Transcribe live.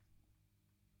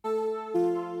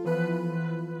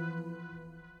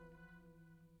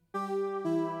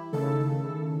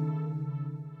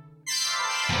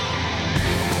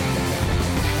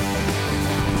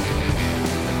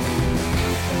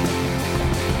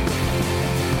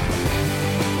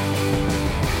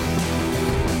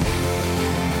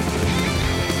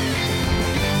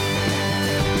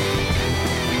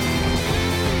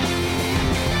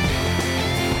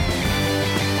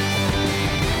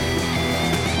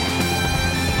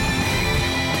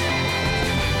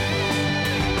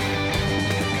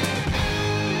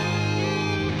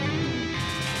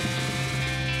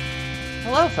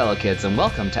fellow kids, and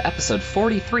welcome to episode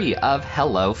 43 of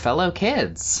Hello, Fellow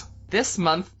Kids. This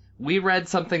month, we read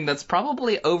something that's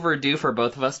probably overdue for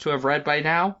both of us to have read by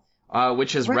now,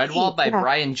 which is Right, Redwall by yeah.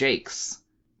 Brian Jakes.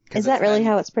 Is that really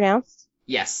how it's pronounced?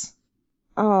 Yes.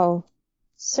 Oh,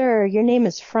 sir, your name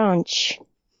is French.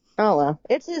 Oh well,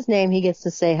 it's his name. He gets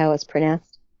to say how it's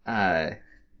pronounced.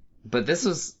 But this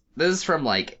is from,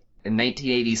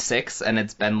 1986, and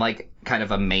it's been, kind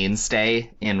of a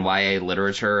mainstay in YA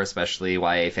literature, especially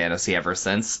YA fantasy ever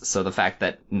since, so the fact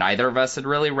that neither of us had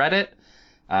really read it,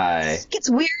 It's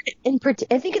weird.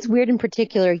 I think it's weird in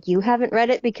particular you haven't read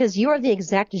it because you are the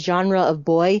exact genre of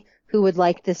boy who would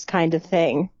like this kind of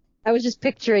thing. I was just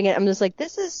picturing it. I'm just like,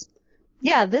 this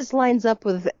lines up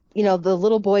with, the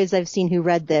little boys I've seen who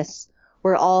read this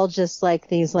were all just like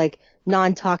these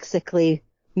non-toxically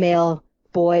male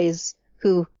boys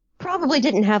who probably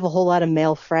didn't have a whole lot of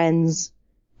male friends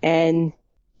and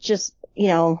just,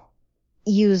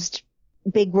 used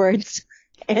big words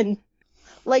and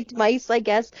liked mice, I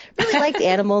guess. Really liked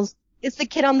animals. It's the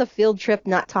kid on the field trip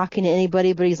not talking to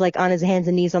anybody, but he's on his hands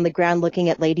and knees on the ground looking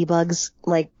at ladybugs.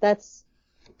 That's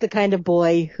the kind of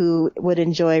boy who would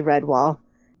enjoy Redwall.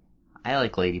 I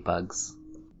like ladybugs.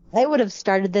 I would have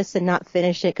started this and not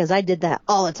finished it because I did that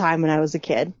all the time when I was a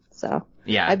kid. So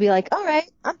Yeah. I'd be like, all right,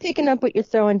 I'm picking up what you're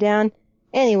throwing down.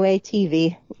 Anyway,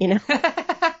 TV,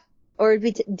 Or it'd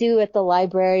be due at the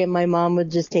library and my mom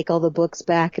would just take all the books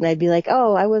back and I'd be like,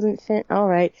 oh, I wasn't all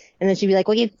right. And then she'd be like,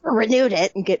 well, you renewed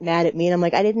it, and get mad at me. And I'm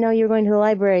like, I didn't know you were going to the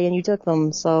library and you took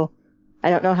them. So I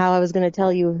don't know how I was going to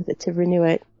tell you to renew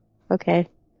it. Okay.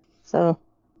 So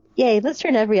yay, let's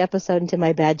turn every episode into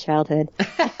my bad childhood.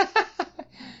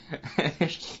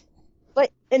 But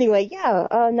anyway,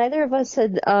 neither of us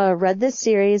had read this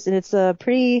series, and it's a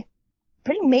pretty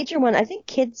major one. I think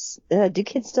kids, do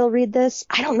kids still read this?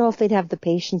 I don't know if they'd have the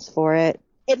patience for it.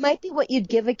 It might be what you'd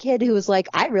give a kid who was like,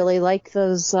 I really like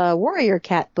those Warrior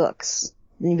Cat books.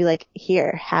 And you'd be like,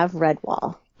 here, have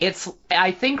Redwall.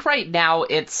 I think right now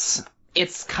it's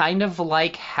kind of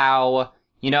like how,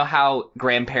 how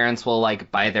grandparents will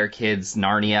buy their kids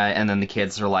Narnia and then the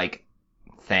kids are like,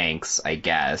 thanks, I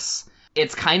guess.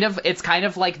 It's kind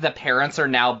of like the parents are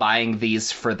now buying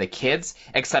these for the kids,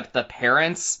 except the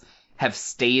parents have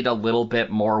stayed a little bit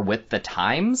more with the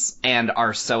times and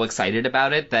are so excited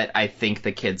about it that I think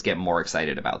the kids get more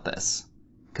excited about this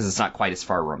because it's not quite as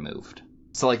far removed.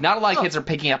 So not a lot of kids are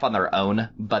picking up on their own,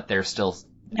 but they're still.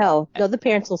 No, the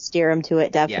parents will steer them to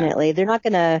it. Definitely. Yeah. They're not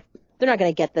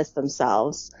gonna get this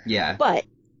themselves. Yeah.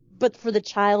 But for the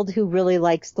child who really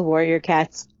likes the Warrior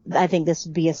Cats, I think this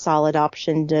would be a solid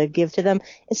option to give to them,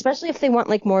 especially if they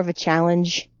want more of a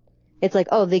challenge. It's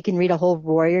they can read a whole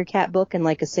Warrior Cat book in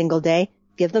a single day.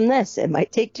 Give them this. It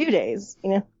might take 2 days,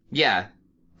 Yeah.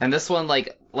 And this one,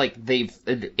 they've,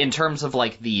 in terms of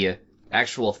the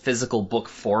actual physical book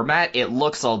format, it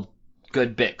looks a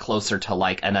good bit closer to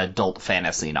an adult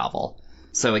fantasy novel.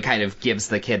 So it kind of gives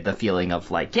the kid the feeling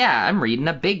of I'm reading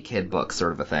a big kid book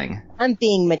sort of a thing. I'm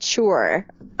being mature.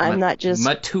 I'm not just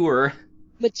mature.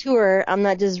 I'm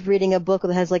not just reading a book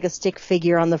that has a stick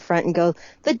figure on the front and go,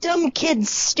 the dumb kid's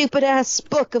stupid ass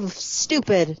book of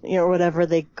stupid, or whatever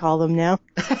they call them now.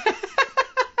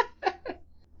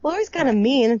 Well, always kind of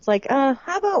mean. It's how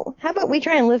about we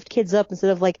try and lift kids up instead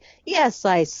of yes,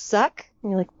 I suck.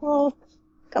 And you're like, well,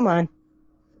 come on.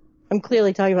 I'm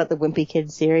clearly talking about the Wimpy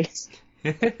Kids series.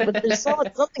 But there's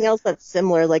something else that's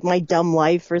similar, like My Dumb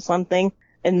Life or something.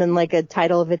 And then a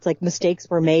title of it's Mistakes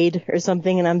Were Made or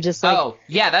something, and I'm just oh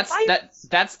yeah,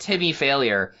 that's Timmy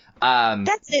Failure.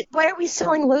 That's it. Why are we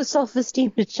selling low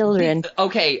self-esteem to children?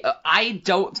 Okay, I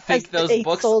don't think those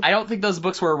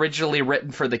books were originally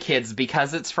written for the kids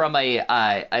because it's from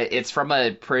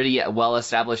a pretty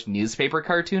well-established newspaper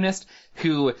cartoonist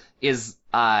who is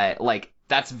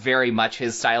that's very much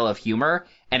his style of humor,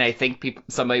 and I think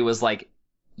somebody was like,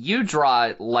 you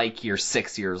draw like you're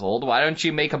 6 years old. Why don't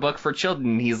you make a book for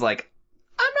children? And he's like,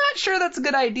 I'm not sure that's a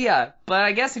good idea, but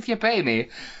I guess if you pay me.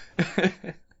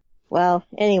 Well,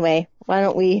 anyway, why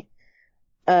don't we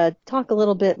talk a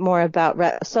little bit more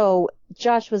about... So,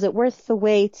 Josh, was it worth the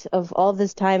wait of all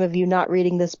this time of you not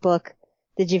reading this book?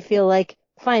 Did you feel like,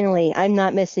 finally, I'm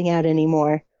not missing out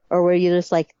anymore? Or were you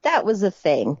just like, that was a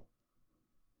thing?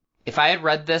 If I had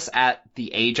read this at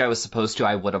the age I was supposed to,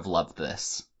 I would have loved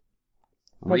this.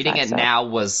 Reading it now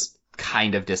was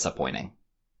kind of disappointing.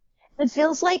 It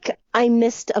feels like I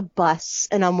missed a bus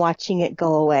and I'm watching it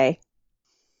go away.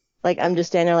 I'm just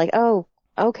standing there oh,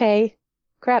 okay.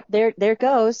 Crap, there it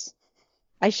goes.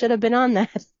 I should have been on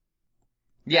that.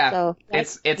 Yeah, so,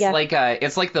 it's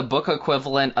like the book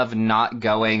equivalent of not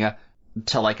going,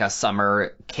 to like a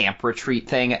summer camp retreat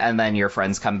thing, and then your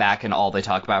friends come back and all they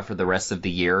talk about for the rest of the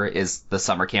year is the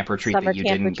summer camp retreat Summer that you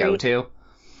camp didn't go retreat. to.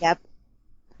 Yep.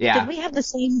 Yeah. Did we have the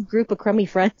same group of crummy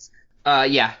friends?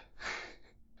 Yeah.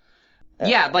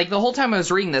 Yeah, like the whole time I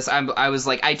was reading this, I was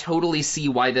like, I totally see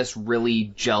why this really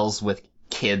gels with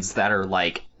kids that are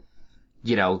like,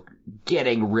 you know,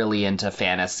 getting really into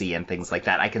fantasy and things like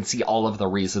that. I can see all of the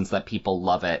reasons that people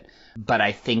love it, but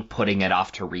I think putting it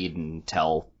off to read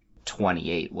until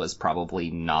 28 was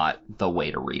probably not the way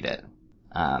to read it.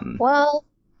 Well,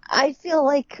 I feel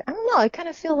like, I don't know, I kind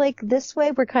of feel like this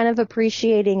way we're kind of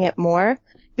appreciating it more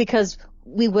because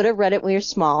we would have read it when we were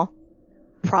small,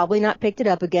 probably not picked it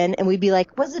up again, and we'd be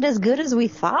like, was it as good as we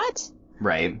thought?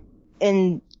 Right.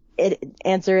 And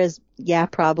answer is, yeah,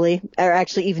 probably, or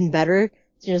actually even better.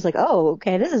 So you're just like, oh,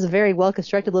 okay, this is a very well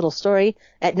constructed little story.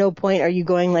 At no point are you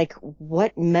going like,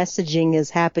 what messaging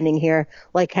is happening here?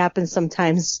 Like happens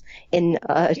sometimes in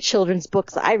children's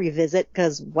books I revisit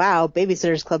because wow,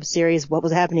 Babysitter's Club series, what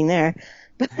was happening there?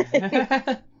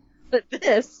 But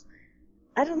this,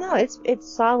 I don't know,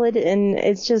 it's solid and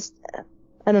it's just,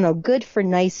 I don't know, good for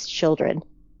nice children.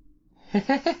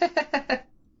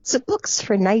 So books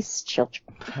for nice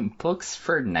children. Books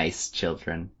for nice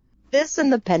children. This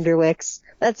and the Penderwicks.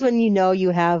 That's when you know you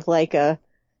have like a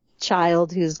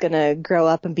child who's gonna grow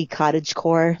up and be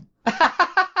cottagecore.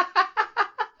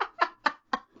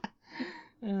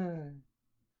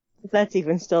 If that's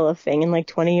even still a thing in like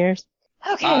 20 years.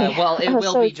 Okay. Well, it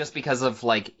will be just because of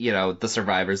like, you know, the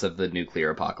survivors of the nuclear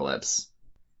apocalypse.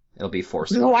 It'll be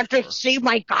forced. You want to see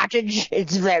my cottage?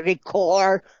 It's very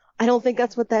core. I don't think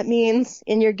that's what that means.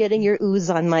 And you're getting your ooze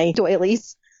on my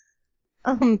doilies.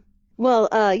 Well,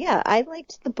 yeah, I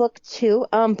liked the book too,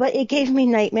 but it gave me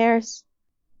nightmares.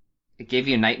 It gave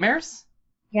you nightmares?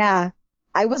 Yeah,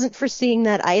 I wasn't foreseeing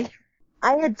that either.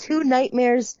 I had 2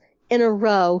 nightmares in a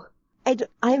row.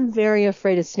 I'm very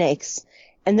afraid of snakes,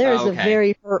 and there's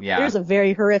there's a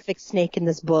very horrific snake in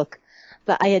this book.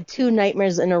 But I had 2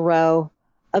 nightmares in a row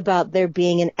about there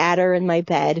being an adder in my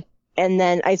bed, and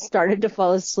then I started to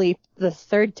fall asleep the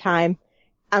 3rd time.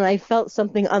 And I felt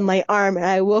something on my arm, and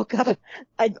I woke up.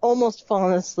 I'd almost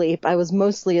fallen asleep. I was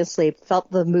mostly asleep. Felt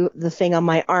the thing on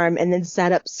my arm, and then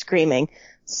sat up screaming.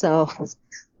 So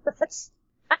that's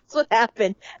what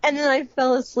happened. And then I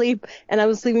fell asleep, and I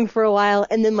was sleeping for a while,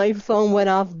 and then my phone went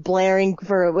off blaring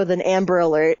with an Amber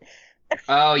Alert.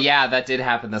 Oh yeah, that did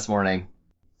happen this morning.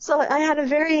 So I had a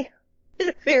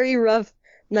very rough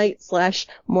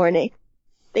night/morning,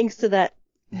 thanks to that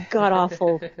god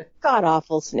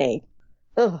awful snake.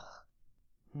 Ugh.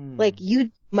 Like,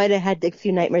 you might have had a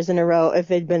few nightmares in a row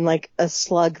if it'd been like a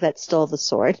slug that stole the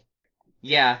sword.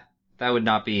 Yeah, that would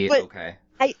not be okay.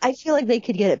 I feel like they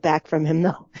could get it back from him,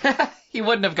 though. He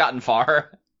wouldn't have gotten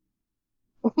far.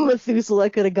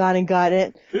 Methuselah could have gone and got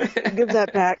it. Give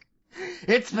that back.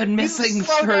 It's been missing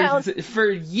for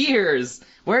years.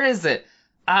 Where is it?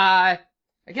 I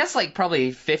guess like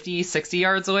probably 50, 60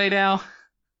 yards away now.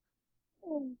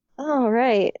 Oh,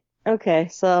 right. Okay,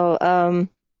 so,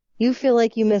 you feel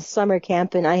like you missed summer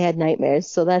camp and I had nightmares,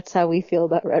 so that's how we feel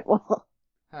about Redwall.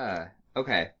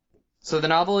 Okay. So the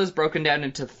novel is broken down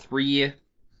into 3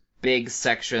 big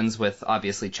sections with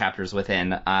obviously chapters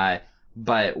within,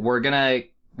 but we're gonna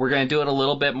do it a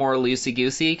little bit more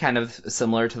loosey-goosey, kind of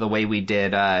similar to the way we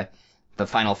did, the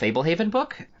final Fablehaven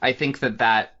book. I think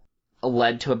that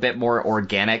led to a bit more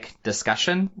organic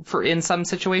discussion in some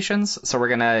situations. So we're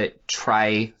gonna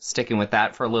try sticking with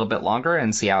that for a little bit longer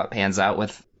and see how it pans out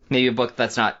with maybe a book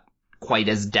that's not quite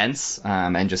as dense,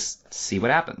 and just see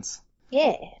what happens.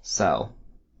 Yeah. So,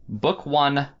 book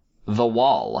 1, The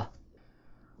Wall.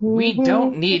 Mm-hmm. We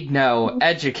don't need no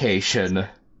education.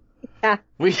 Yeah.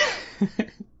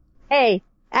 Hey,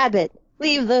 Abbott,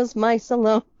 leave those mice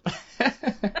alone.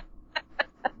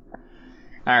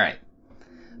 Alright.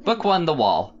 Book 1, The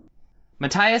Wall.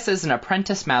 Matthias is an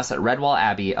apprentice mouse at Redwall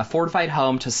Abbey, a fortified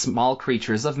home to small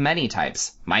creatures of many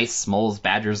types. Mice, moles,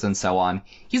 badgers, and so on.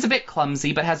 He's a bit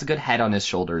clumsy, but has a good head on his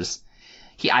shoulders.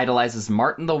 He idolizes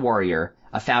Martin the Warrior,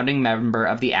 a founding member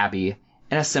of the Abbey,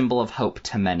 and a symbol of hope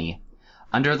to many.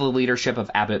 Under the leadership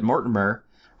of Abbot Mortimer,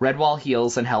 Redwall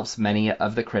heals and helps many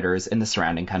of the critters in the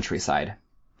surrounding countryside.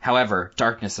 However,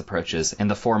 darkness approaches in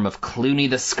the form of Clooney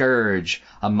the Scourge,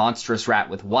 a monstrous rat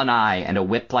with one eye and a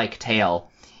whip-like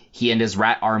tail. He and his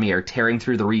rat army are tearing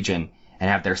through the region and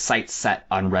have their sights set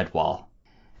on Redwall.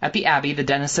 At the Abbey, the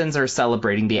denizens are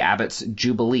celebrating the Abbot's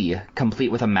Jubilee,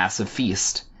 complete with a massive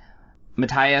feast.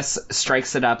 Matthias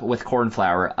strikes it up with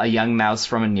Cornflower, a young mouse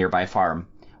from a nearby farm.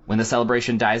 When the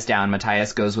celebration dies down,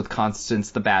 Matthias goes with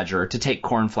Constance the Badger to take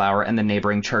Cornflower and the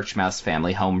neighboring church mouse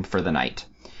family home for the night.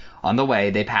 On the way,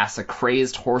 they pass a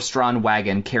crazed horse-drawn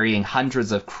wagon carrying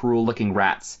hundreds of cruel-looking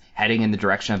rats heading in the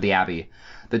direction of the abbey.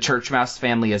 The church mouse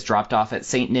family is dropped off at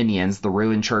St. Ninian's, the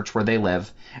ruined church where they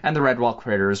live, and the Redwall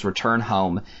critters return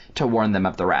home to warn them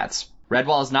of the rats.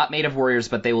 Redwall is not made of warriors,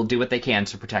 but they will do what they can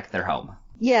to protect their home.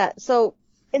 Yeah, so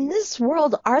in this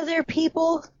world, are there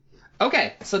people?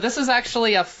 Okay, so this is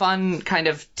actually a fun kind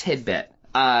of tidbit.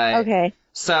 Okay.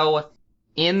 So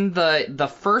in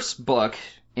the first book,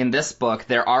 in this book,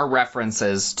 there are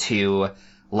references to,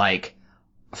 like,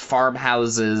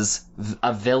 farmhouses,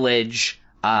 a village,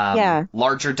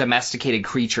 larger domesticated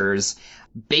creatures.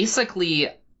 Basically,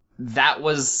 that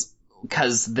was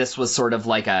because this was sort of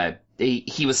like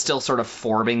he was still sort of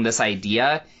forming this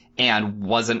idea and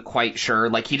wasn't quite sure.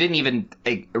 Like, he didn't even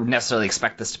necessarily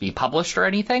expect this to be published or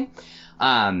anything.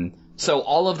 So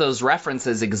all of those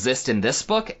references exist in this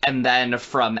book, and then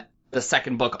from the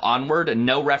second book onward,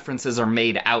 no references are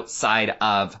made outside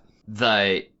of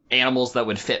the animals that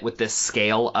would fit with this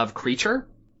scale of creature.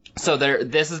 So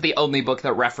this is the only book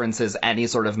that references any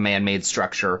sort of man-made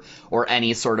structure or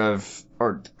any sort of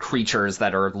or creatures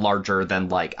that are larger than,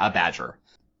 like, a badger.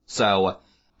 So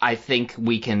I think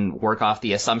we can work off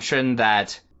the assumption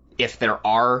that if there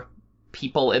are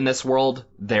people in this world,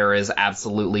 there is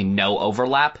absolutely no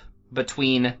overlap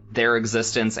between their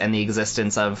existence and the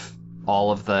existence of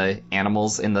all of the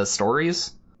animals in the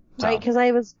stories. So. Right, because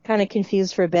I was kind of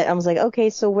confused for a bit. I was like, okay,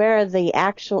 so where are the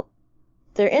actual...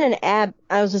 They're in an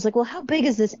I was just like, well, how big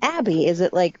is this abbey? Is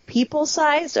it, like,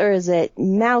 people-sized, or is it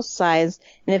mouse-sized?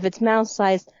 And if it's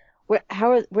mouse-sized, where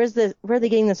are they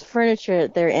getting this furniture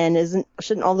they're in?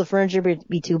 Shouldn't all the furniture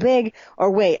be too big? Or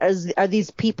wait, are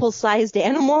these people-sized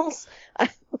animals? I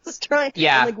was trying...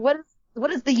 Yeah. I'm like,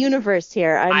 what is the universe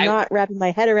here? I'm not wrapping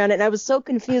my head around it, and I was so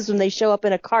confused when they show up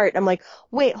in a cart. I'm like,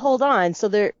 wait, hold on. So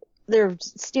they're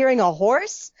steering a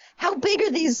horse? How big are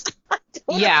these?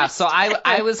 Yeah, so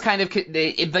I was kind of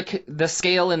the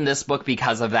scale in this book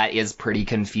because of that is pretty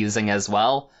confusing as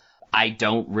well. I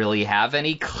don't really have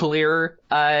any clear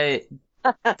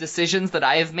decisions that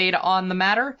I have made on the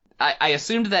matter. I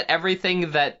assumed that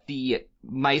everything that the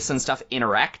mice and stuff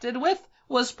interacted with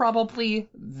was probably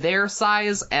their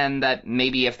size, and that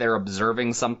maybe if they're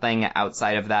observing something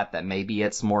outside of that maybe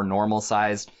it's more normal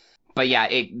sized. But yeah,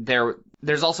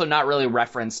 there's also not really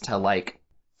reference to, like,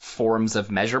 forms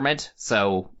of measurement,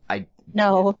 so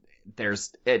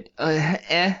there's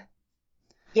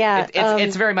Yeah,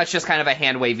 it's very much just kind of a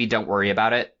hand wavy, don't worry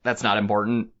about it. That's not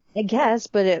important. I guess,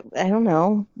 but I don't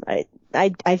know.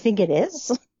 I think it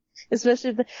is.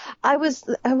 Especially I was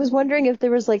wondering if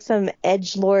there was, like, some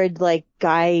edgelord, like,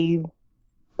 guy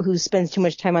who spends too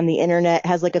much time on the internet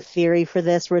has, like, a theory for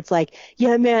this where it's like,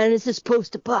 yeah, man, it's this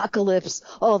post-apocalypse.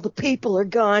 All the people are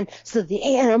gone, so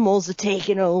the animals are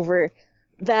taking over.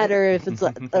 That, or if it's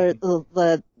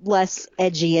the less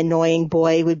edgy, annoying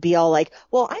boy would be all like,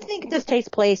 well, I think this takes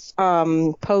place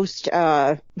post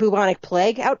bubonic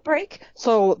plague outbreak,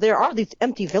 so there are these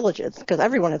empty villages because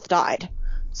everyone has died.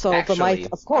 So the mice,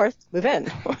 of course, move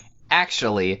in.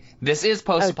 Actually, this is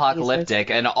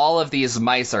post-apocalyptic, and all of these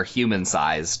mice are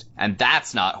human-sized, and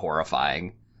that's not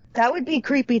horrifying. That would be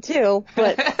creepy too,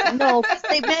 but no, because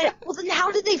they meant, well, then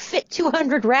how did they fit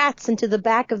 200 rats into the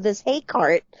back of this hay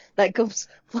cart that goes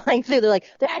flying through? They're like,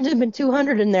 there had to have been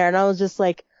 200 in there, and I was just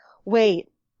like, wait,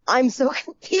 I'm so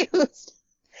confused.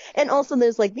 And also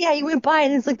there's like, yeah, you went by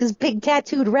and it's like this big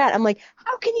tattooed rat. I'm like,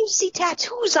 how can you see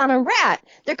tattoos on a rat?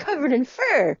 They're covered in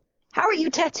fur. How are you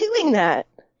tattooing that?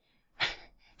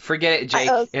 Forget it,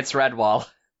 Jake. It's Redwall.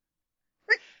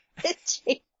 It's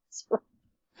Jake.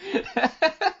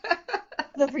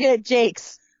 Don't forget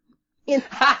Jake's.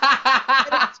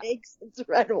 Jake's, it's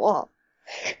Redwall.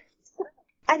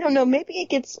 I don't know, maybe it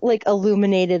gets, like,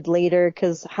 illuminated later,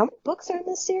 because how many books are in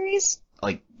this series?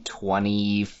 Like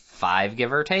 25,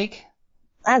 give or take?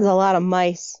 That's a lot of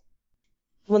mice.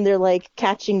 When they're, like,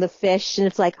 catching the fish, and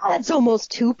it's like, oh, that's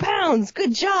almost 2 pounds,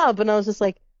 good job! And I was just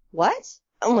like, what?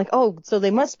 I'm like, oh, so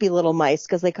they must be little mice,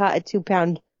 because they caught a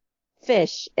 2-pound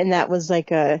fish, and that was,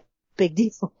 like, a big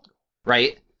deal.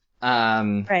 Right.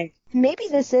 Right. Maybe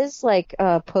this is like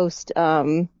a post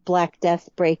Black Death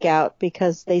breakout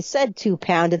because they said 2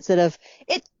 pound instead of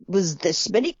it was this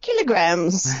many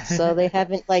kilograms. So they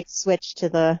haven't like switched to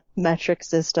the metric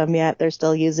system yet. They're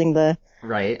still using the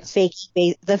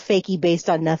fakey based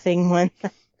on nothing one.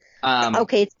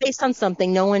 Okay, it's based on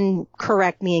something. No one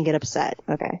correct me and get upset.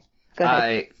 Okay. Go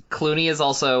ahead. Clooney is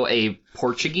also a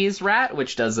Portuguese rat,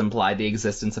 which does imply the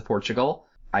existence of Portugal.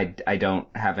 I don't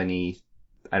have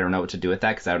I don't know what to do with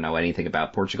that because I don't know anything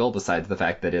about Portugal besides the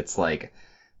fact that it's like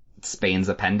Spain's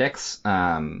appendix.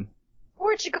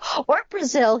 Portugal or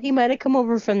Brazil. He might have come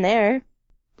over from there.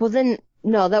 Well, then,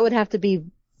 no, that'd have to be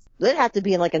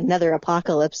in like another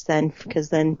apocalypse then, because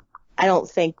then I don't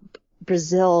think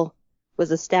Brazil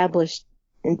was established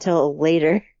until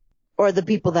later. Or the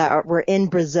people that were in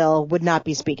Brazil would not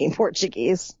be speaking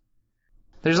Portuguese.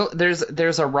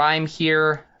 There's a rhyme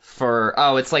here for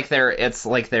it's like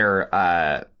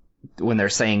they're when they're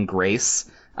saying grace.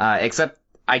 Except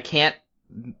I can't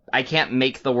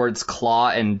make the words claw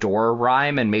and door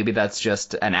rhyme, and maybe that's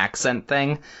just an accent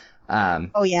thing.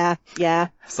 Oh yeah.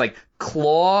 It's like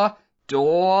claw,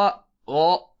 door,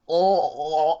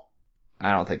 oh.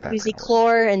 I don't think that's usually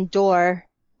chlor and door.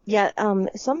 Yeah,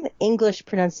 some English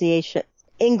pronunciation,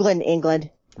 England,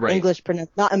 right. English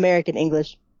not American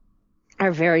English,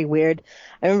 are very weird.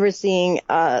 I remember seeing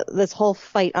this whole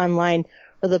fight online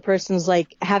where the person's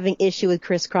like having issue with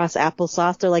crisscross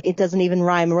applesauce. They're like, it doesn't even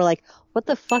rhyme. And we're like, what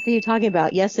the fuck are you talking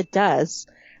about? Yes, it does.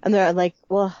 And they're like,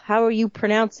 well, how are you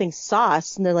pronouncing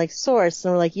sauce? And they're like, source.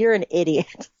 And we're like, you're an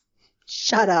idiot.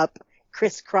 Shut up.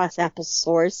 Crisscross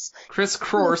applesauce.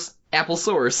 Crisscross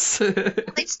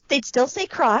applesauce. They'd still say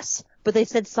cross, but they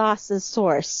said sauce is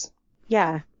source.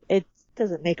 Yeah, it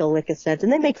doesn't make a lick of sense.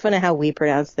 And they make fun of how we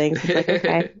pronounce things. It's like,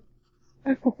 okay.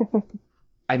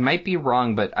 I might be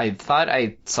wrong, but I thought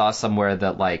I saw somewhere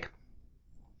that, like,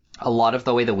 a lot of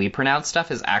the way that we pronounce stuff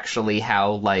is actually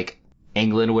how, like,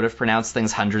 England would have pronounced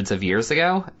things hundreds of years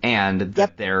ago, and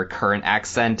that their current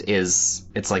accent it's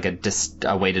like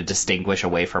a way to distinguish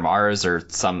away from ours, or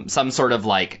some sort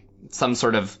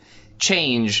of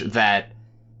change that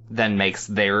then makes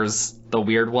theirs the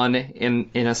weird one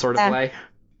in a sort of way.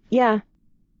 Yeah.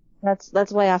 That's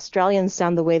why Australians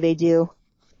sound the way they do.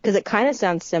 Because it kind of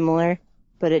sounds similar,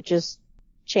 but it just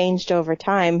changed over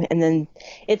time, and then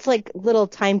it's like little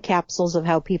time capsules of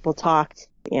how people talked.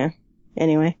 Yeah.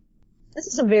 Anyway. This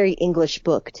is a very English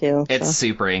book, too. It's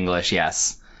super English,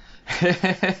 yes.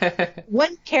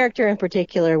 One character in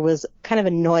particular was kind of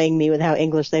annoying me with how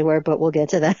English they were, but we'll get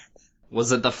to that.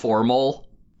 Was it the formal?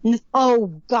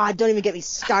 Oh, God, don't even get me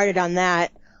started on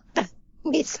that. That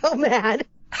made me so mad.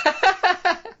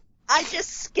 I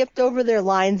just skipped over their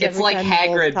lines every time. It's like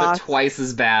Hagrid, but twice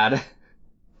as bad.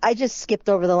 I just skipped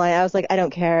over the line. I was like, I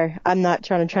don't care. I'm not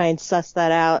trying to try and suss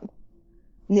that out.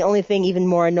 And the only thing even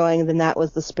more annoying than that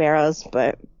was the sparrows,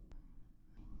 but...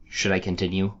 Should I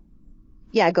continue?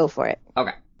 Yeah, go for it.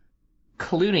 Okay.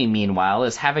 Clooney, meanwhile,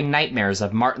 is having nightmares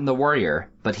of Martin the Warrior,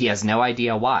 but he has no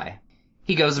idea why.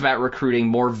 He goes about recruiting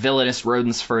more villainous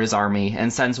rodents for his army,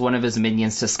 and sends one of his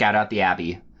minions to scout out the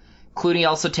abbey. Clooney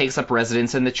also takes up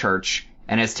residence in the church,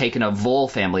 and has taken a Vole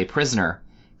family prisoner.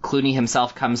 Clooney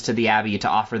himself comes to the abbey to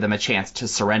offer them a chance to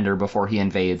surrender before he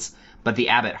invades, but the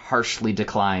abbot harshly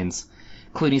declines.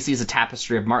 Clooney sees a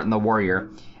tapestry of Martin the Warrior,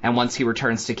 and once he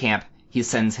returns to camp, he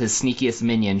sends his sneakiest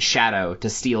minion, Shadow, to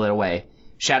steal it away.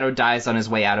 Shadow dies on his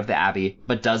way out of the abbey,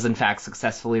 but does in fact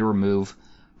successfully remove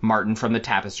Martin from the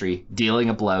tapestry, dealing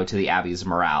a blow to the abbey's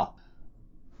morale.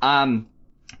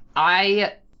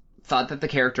 I thought that the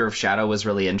character of Shadow was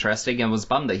really interesting, and was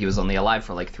bummed that he was only alive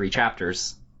for like 3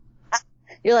 chapters.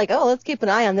 You're like, oh, let's keep an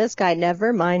eye on this guy.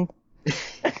 Never mind.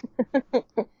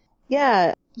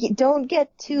 Yeah. Don't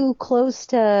get too close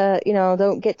to,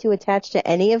 don't get too attached to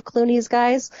any of Clooney's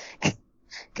guys,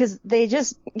 because they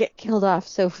just get killed off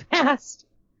so fast.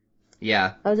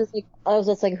 Yeah. I was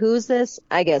just like, who's this?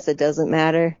 I guess it doesn't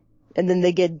matter. And then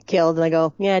they get killed, and I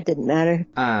go, yeah, it didn't matter.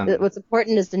 What's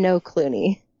important is to know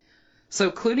Clooney.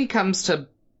 So Clooney comes to,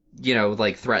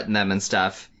 threaten them and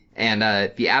stuff, and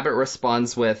the abbot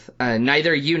responds with,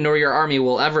 neither you nor your army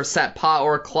will ever set paw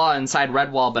or claw inside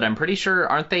Redwall, but I'm pretty sure,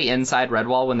 aren't they inside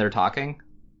Redwall when they're talking?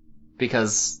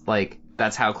 Because,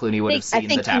 that's how Clooney would have seen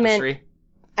the tapestry.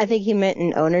 I think he meant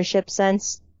in ownership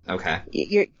sense. Okay.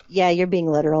 You're being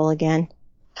literal again.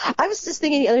 I was just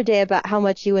thinking the other day about how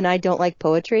much you and I don't like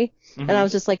poetry, and I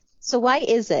was just like, so why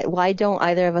is it? Why don't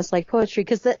either of us like poetry?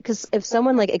 Because if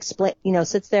someone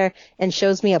sits there and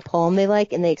shows me a poem they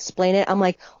like and they explain it, I'm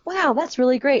like, wow, that's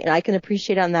really great, and I can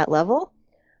appreciate it on that level.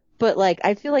 But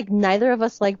I feel like neither of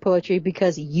us like poetry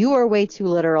because you are way too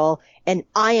literal and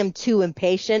I am too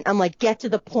impatient. I'm like, get to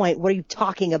the point. What are you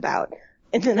talking about?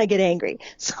 And then I get angry.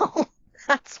 So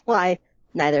that's why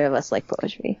neither of us like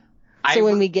poetry. So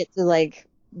when we get to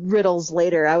riddles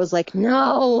later, I was like,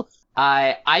 no.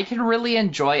 I can really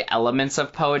enjoy elements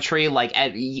of poetry,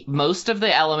 most of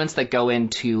the elements that go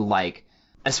into,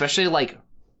 especially,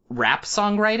 rap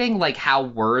songwriting, how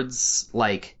words,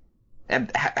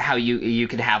 how you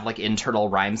could have, internal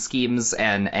rhyme schemes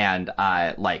and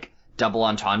double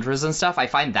entendres and stuff. I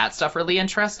find that stuff really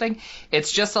interesting.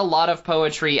 It's just a lot of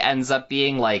poetry ends up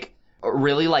being,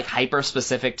 really like hyper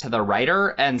specific to the writer,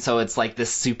 and so it's like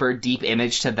this super deep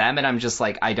image to them, and I'm just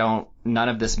like, none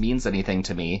of this means anything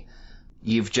to me.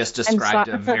 You've just described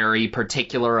a very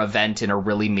particular event in a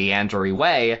really meandery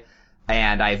way,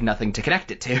 and I have nothing to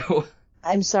connect it to.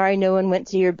 I'm sorry no one went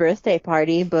to your birthday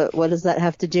party, but what does that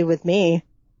have to do with me?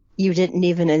 You didn't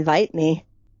even invite me.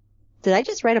 Did I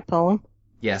just write a poem?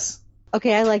 Yes.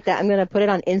 Okay, I like that. I'm going to put it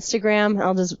on Instagram.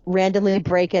 I'll just randomly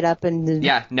break it up and...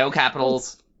 Yeah, no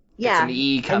capitals. Yeah. It's an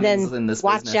E comes and then in this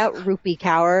watch business. out, Rupee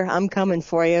Cower. I'm coming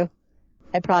for you.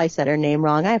 I probably said her name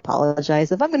wrong. I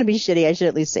apologize. If I'm going to be shitty, I should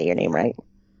at least say your name right.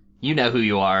 You know who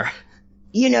you are.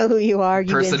 You know who you are.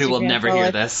 You Person who will Instagram never poet.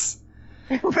 hear this.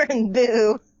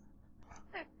 Boo.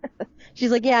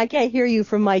 She's like, yeah, I can't hear you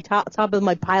from my top of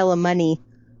my pile of money.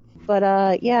 But,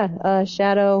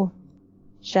 Shadow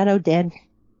dead.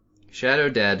 Shadow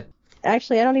dead.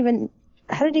 Actually, I don't even...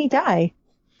 How did he die?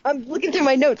 I'm looking through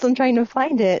my notes. I'm trying to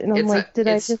find it. And I'm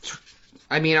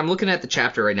I'm looking at the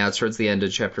chapter right now. It's towards the end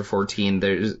of chapter 14.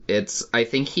 I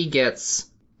think he gets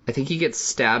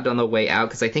stabbed on the way out,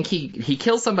 because I think he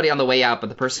kills somebody on the way out, but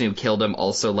the person who killed him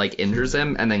also, like, injures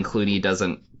him, and then Clooney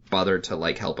doesn't bother to,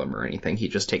 like, help him or anything. He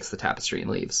just takes the tapestry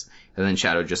and leaves. And then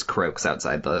Shadow just croaks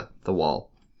outside the wall.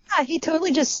 Yeah, he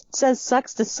totally just says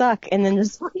sucks to suck, and then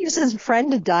just leaves his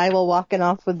friend to die while walking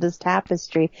off with this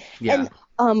tapestry. Yeah.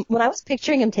 And when I was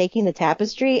picturing him taking the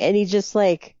tapestry, and he just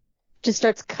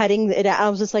starts cutting it out, I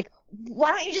was just like,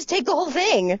 why don't you just take the whole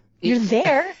thing? You're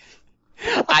there.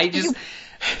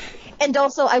 And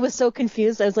also, I was so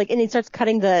confused. I was like, and he starts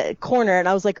cutting the corner, and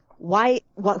I was like,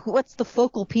 what's the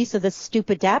focal piece of this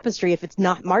stupid tapestry if it's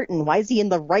not Martin? Why is he in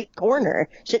the right corner?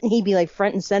 Shouldn't he be, like,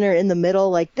 front and center in the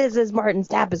middle? Like, this is Martin's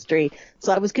tapestry.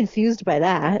 So I was confused by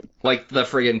that. Like the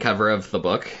friggin' cover of the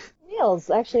book. Wheels.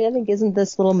 Actually, I think, isn't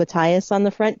this little Matthias on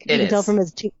the front? You can tell from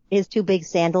his two big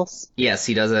sandals. Yes,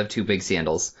 he does have two big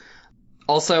sandals.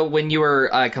 Also, when you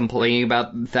were complaining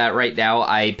about that right now,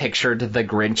 I pictured the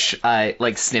Grinch,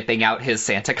 snipping out his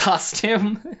Santa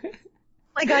costume. Oh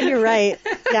my god, you're right.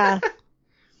 Yeah.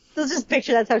 So just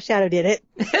picture that's how Shadow did it.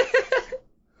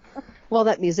 While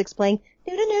that music's playing.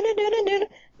 No,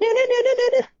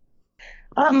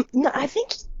 I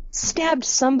think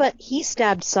he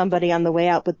stabbed somebody on the way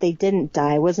out, but they didn't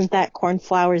die. Wasn't that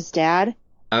Cornflower's dad?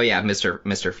 Oh yeah,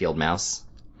 Mr. Field Mouse.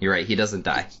 You're right, he doesn't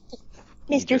die.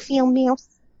 Mr. Field Mouse.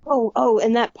 Oh,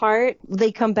 and that part,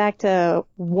 they come back to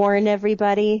warn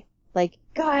everybody. Like,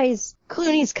 guys,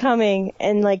 Clooney's coming,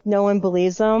 and, like, no one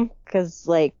believes them, because,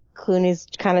 like, Clooney's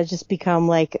kind of just become,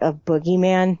 like, a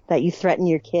boogeyman that you threaten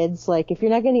your kids. Like, if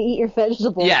you're not going to eat your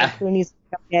vegetables, yeah. Clooney's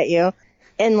going to get you.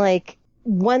 And, like,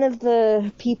 one of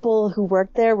the people who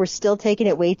worked there were still taking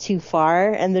it way too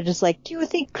far, and they're just like, do you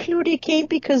think Clooney came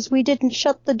because we didn't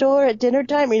shut the door at dinner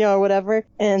time, or whatever?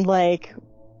 And, like,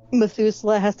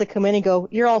 Methuselah has to come in and go,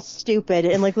 you're all stupid,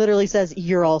 and, like, literally says,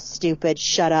 you're all stupid,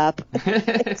 shut up.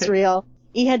 It's real.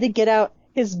 He had to get out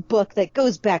his book that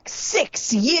goes back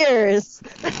 6 years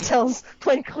that tells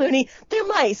when Clooney, they're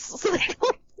mice, so they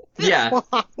don't live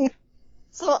long.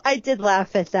 So I did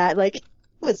laugh at that. Like, it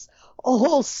was a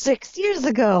whole 6 years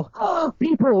ago. Oh,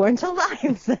 people weren't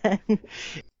alive then.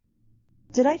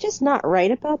 Did I just not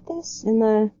write about this in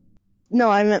the... No,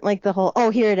 I meant like the whole... Oh,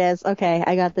 here it is. Okay,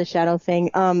 I got the Shadow thing.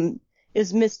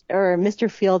 Is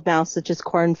Mr. Field Mouse, which is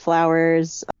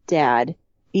Cornflower's dad.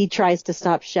 He tries to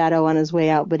stop Shadow on his way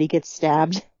out, but he gets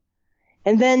stabbed.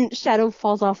 And then Shadow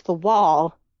falls off the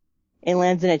wall and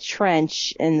lands in a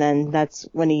trench, and then that's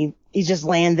when he's just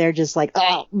laying there just like,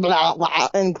 oh, blah, blah.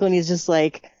 And Clooney's just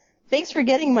like, thanks for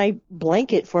getting my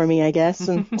blanket for me, I guess,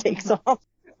 and takes off.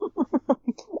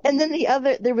 And then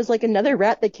there was like another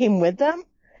rat that came with them,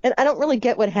 and I don't really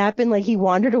get what happened. Like, he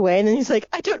wandered away, and then he's like,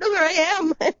 I don't know where I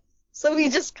am. So he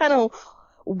just kind of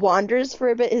wanders for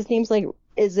a bit. His name's like,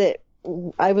 is it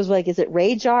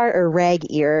Rajar or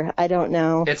Rag-Ear? I don't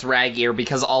know. It's Rag-Ear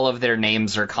because all of their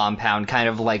names are compound, kind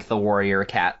of like the warrior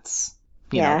cats.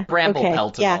 You know,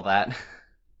 Bramble-Pelt and all that.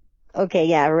 Okay,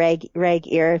 yeah,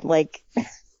 Rag-Ear, like...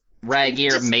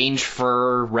 Rag-Ear, Mange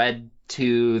Fur, Red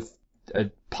Tooth,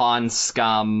 Pond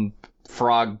Scum,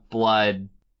 Frog Blood.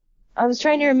 I was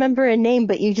trying to remember a name,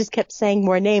 but you just kept saying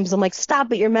more names. I'm like,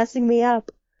 stop it, you're messing me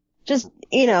up. Just,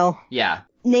 Yeah.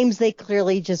 Names they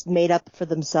clearly just made up for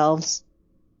themselves.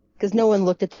 Because no one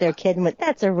looked at their kid and went,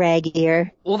 that's a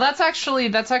Rag-Ear. Well, that's actually,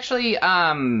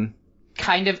 kind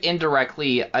of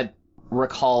indirectly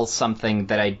recalls something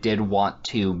that I did want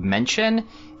to mention.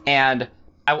 And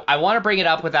I want to bring it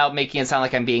up without making it sound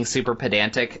like I'm being super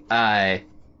pedantic. Oh,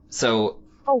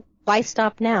 why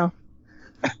stop now?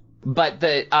 But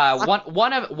the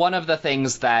one of the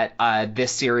things that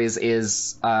this series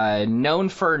is known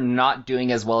for not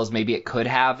doing as well as maybe it could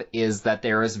have is that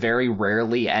there is very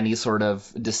rarely any sort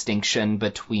of distinction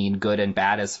between good and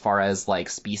bad as far as like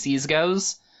species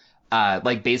goes.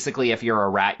 Like basically, if you're a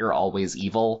rat, you're always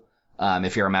evil.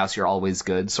 If you're a mouse, you're always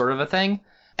good, sort of a thing.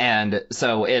 And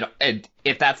so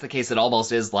if that's the case, it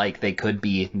almost is like they could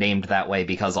be named that way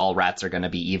because all rats are going to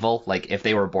be evil. Like, if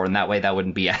they were born that way, that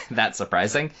wouldn't be that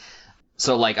surprising.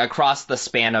 So, like, across the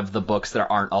span of the books,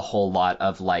 there aren't a whole lot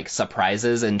of, like,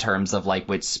 surprises in terms of, like,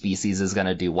 which species is going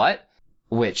to do what.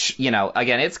 Which, you know,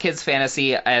 again, it's kids'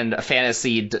 fantasy, and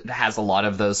fantasy has a lot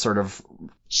of those sort of...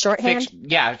 Shorthand?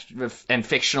 and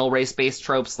fictional race-based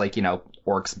tropes, like, you know,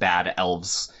 orcs, bad,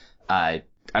 elves,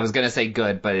 I was gonna say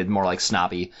good, but it's more like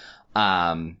snobby.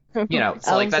 You know,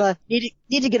 so like that need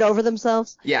to get over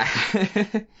themselves. Yeah.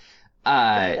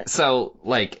 So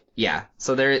like, yeah.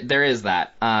 So there is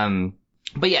that.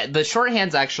 But yeah, the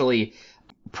shorthand's actually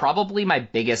probably my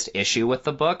biggest issue with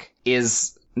the book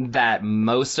is that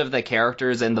most of the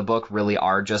characters in the book really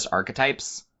are just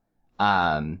archetypes.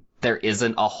 There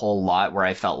isn't a whole lot where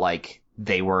I felt like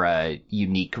they were a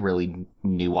unique, really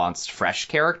nuanced, fresh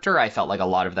character. I felt like a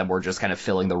lot of them were just kind of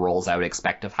filling the roles I would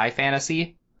expect of high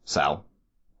fantasy. So.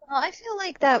 Well, I feel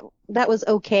like that was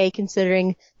okay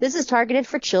considering this is targeted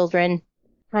for children.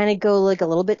 Kind of go like a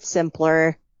little bit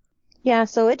simpler. Yeah,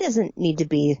 so it doesn't need to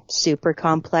be super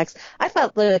complex. I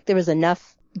felt like there was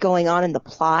enough going on in the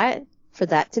plot for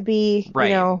that to be, right.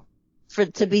 You know,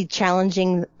 to be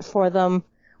challenging for them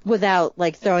without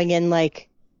like throwing in like,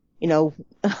 you know,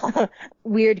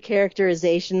 weird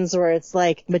characterizations where it's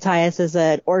like Matthias is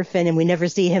an orphan and we never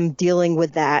see him dealing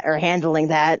with that or handling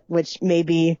that, which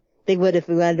maybe they would if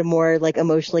we wanted a more like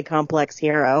emotionally complex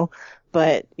hero.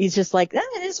 But he's just like,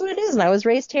 it is what it is, and I was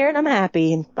raised here and I'm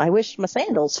happy, and I wish my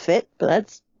sandals fit,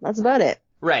 but that's about it.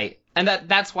 Right. And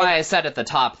that's why I said at the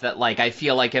top that, like, I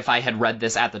feel like if I had read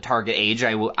this at the target age,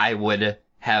 I would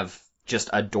have just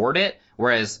adored it,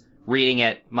 whereas reading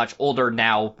it much older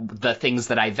now, the things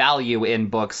that I value in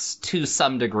books to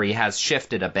some degree has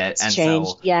shifted a bit. It's and changed,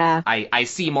 so yeah. I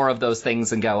see more of those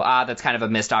things and go, that's kind of a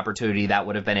missed opportunity that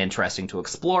would have been interesting to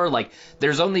explore. Like,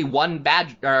 there's only one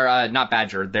badger, or not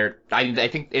badger. I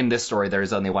think in this story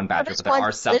there's only one badger, but there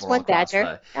are several. There's one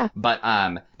badger. Yeah.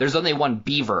 But there's only one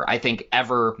beaver, I think,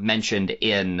 ever mentioned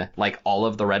in like all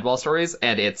of the Redwall stories,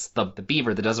 and it's the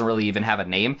beaver that doesn't really even have a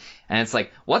name. And it's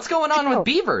like, what's going on with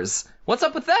beavers? What's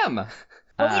up with them?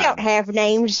 Well, we don't have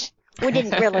names. We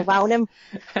didn't really want them.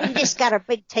 We just got our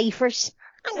big teethers.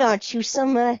 I'm gonna chew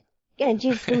some,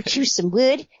 go chew some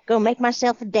wood. Go make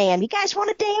myself a dam. You guys want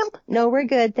a dam? No, we're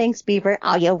good. Thanks, beaver.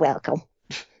 Oh, you're welcome.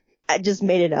 I just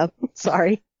made it up.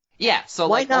 Sorry. Yeah, so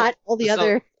why like, not? All the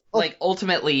other... Like,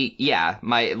 ultimately, yeah,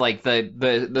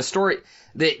 the story...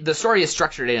 The story is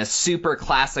structured in a super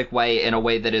classic way, in a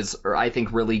way that is, I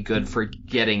think, really good for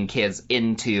getting kids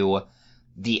into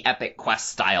the epic quest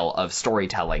style of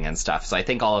storytelling and stuff. So I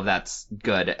think all of that's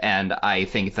good, and I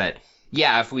think that,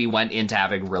 yeah, if we went into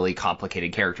having really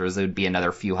complicated characters, it would be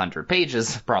another few hundred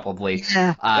pages, probably.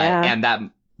 Yeah. And that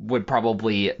would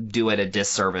probably do it a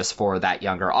disservice for that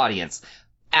younger audience.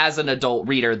 As an adult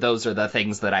reader, those are the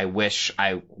things that I wish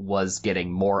I was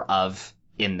getting more of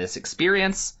in this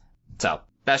experience. So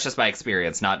that's just my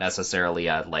experience, not necessarily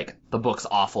like the book's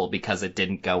awful because it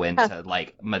didn't go into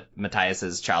like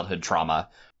Matthias's childhood trauma.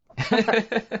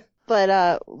 But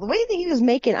the way that he was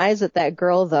making eyes at that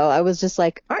girl, though, I was just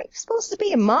like, aren't you supposed to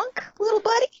be a monk, little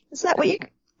buddy? Is that what you...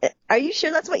 Are you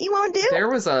sure that's what you want to do?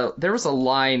 There was a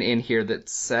line in here that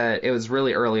said, it was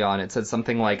really early on, it said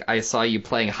something like, I saw you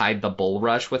playing hide the bull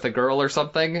rush with a girl or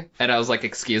something, and I was like,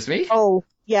 excuse me? Oh,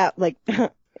 yeah, like,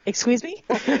 excuse me?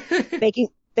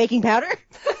 Baking powder?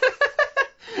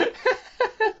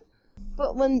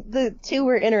 But when the two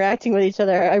were interacting with each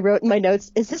other, I wrote in my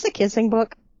notes, is this a kissing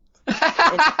book?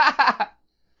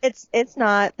 It's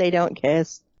not. They don't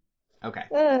kiss.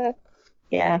 Okay.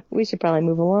 Yeah, we should probably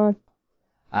move along.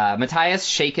 Matthias,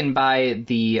 shaken by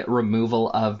the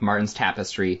removal of Martin's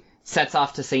tapestry, sets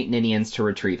off to St. Ninian's to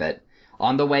retrieve it.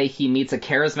 On the way, he meets a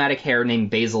charismatic hare named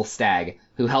Basil Stagg,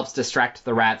 who helps distract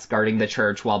the rats guarding the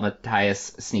church while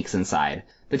Matthias sneaks inside.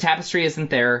 The tapestry isn't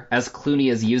there, as Clooney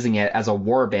is using it as a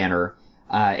war banner,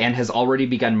 and has already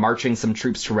begun marching some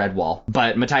troops to Redwall.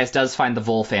 But Matthias does find the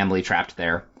Vole family trapped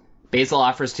there. Basil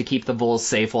offers to keep the Voles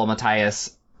safe while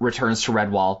Matthias returns to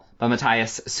Redwall, but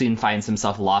Matthias soon finds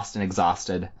himself lost and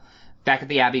exhausted. Back at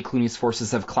the Abbey, Clooney's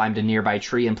forces have climbed a nearby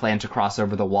tree and plan to cross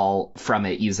over the wall from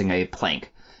it using a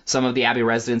plank. Some of the Abbey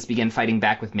residents begin fighting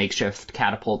back with makeshift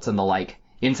catapults and the like.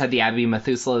 Inside the Abbey,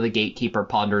 Methuselah the gatekeeper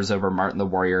ponders over Martin the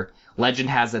warrior, Legend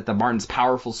has it that Martin's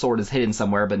powerful sword is hidden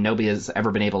somewhere, but nobody has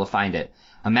ever been able to find it.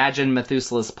 Imagine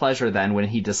Methuselah's pleasure then when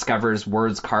he discovers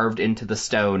words carved into the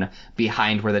stone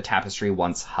behind where the tapestry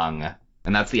once hung.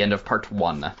 And that's the end of part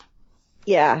 1.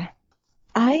 Yeah.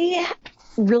 I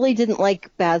really didn't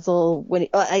like Basil when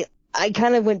I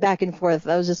kind of went back and forth.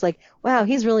 I was just like, wow,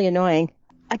 he's really annoying.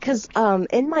 Because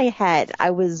in my head, I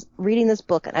was reading this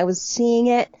book and I was seeing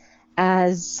it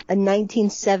as a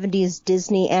 1970s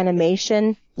Disney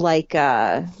animation, like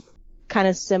kind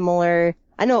of similar.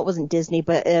 I know it wasn't Disney,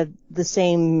 but the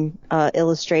same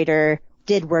illustrator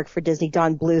did work for Disney,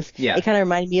 Don Bluth. Yeah. It kind of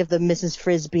reminded me of the Mrs.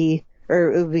 Frisbee,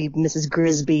 or it would be Mrs.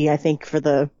 Grisby, I think, for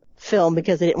the film,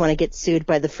 because they didn't want to get sued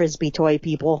by the Frisbee toy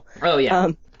people. Oh, yeah.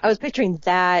 I was picturing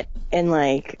that and,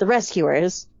 like, The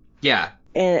Rescuers. Yeah.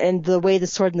 And the way the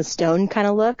Sword in the Stone kind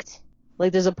of looked.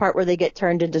 Like, there's a part where they get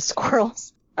turned into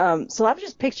squirrels. So I was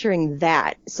just picturing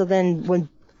that. So then when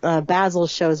Basil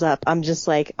shows up, I'm just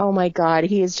like, oh my god,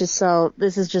 he is just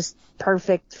this is just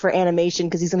perfect for animation,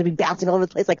 because he's going to be bouncing all over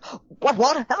the place like,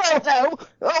 what? Hello?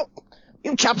 Oh,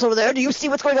 you chaps over there, do you see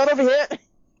what's going on over here?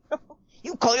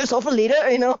 You call yourself a leader,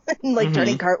 you know? And like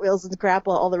turning cartwheels and crap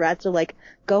while all the rats are like,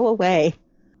 go away.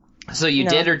 So you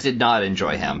did or did not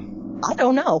enjoy him? I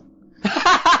don't know.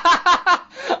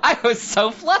 I was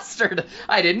so flustered.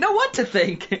 I didn't know what to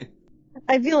think.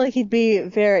 I feel like he'd be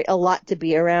a lot to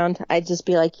be around. I'd just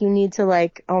be like, you need to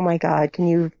like, oh my god, can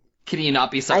you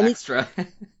not be so extra?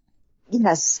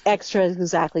 Yes, extra is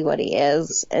exactly what he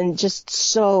is. And just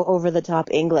so over the top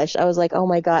English. I was like, oh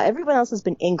my god, everyone else has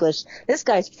been English. This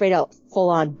guy's straight out full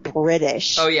on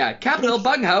British. Oh yeah, capital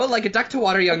bung-ho, like a duck to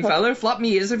water, young feller. Flop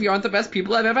me ears if you aren't the best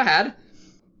people I've ever had.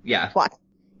 Yeah. What?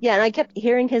 Yeah, and I kept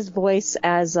hearing his voice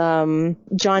as John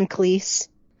Cleese.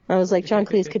 I was like, John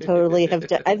Cleese could totally have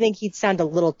I think he'd sound a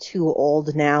little too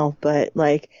old now, but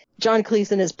like John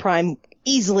Cleese in his prime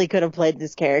easily could have played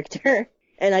this character.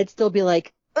 And I'd still be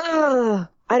like, ugh,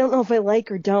 I don't know if I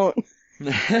like or don't.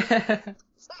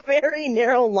 It's a very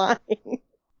narrow line.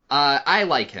 I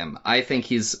like him. I think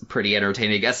he's pretty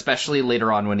entertaining, especially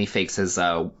later on when he fakes his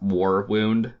war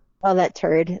wound. Oh, that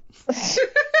turd.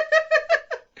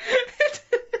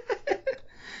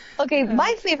 Okay,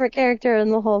 my favorite character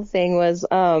in the whole thing was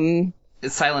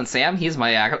Silent Sam. He's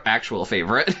my actual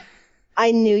favorite.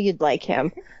 I knew you'd like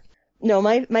him. No,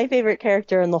 my favorite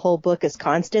character in the whole book is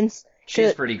Constance.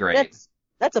 She's pretty great.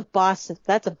 That's a boss.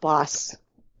 That's a boss.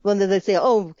 When they say,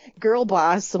 "Oh, girl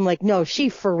boss," I'm like, "No, she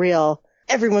for real."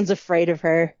 Everyone's afraid of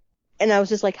her, and I was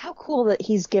just like, "How cool that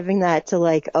he's giving that to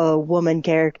like a woman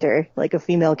character, like a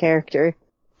female character."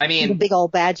 I mean, the big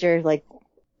old badger, like.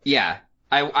 Yeah.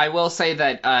 I will say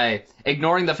that,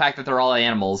 ignoring the fact that they're all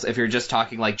animals, if you're just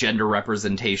talking like gender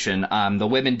representation, the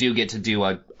women do get to do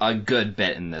a good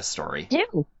bit in this story. Yeah.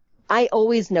 I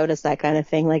always notice that kind of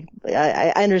thing. Like,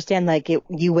 I understand, like,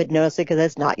 you would notice it because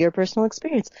that's not your personal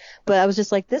experience. But I was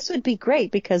just like, this would be great,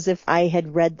 because if I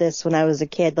had read this when I was a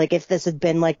kid, like, if this had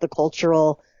been, like, the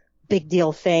cultural big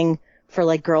deal thing for,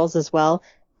 like, girls as well,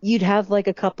 you'd have, like,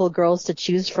 a couple girls to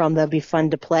choose from that'd be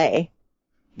fun to play.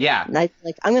 Yeah. And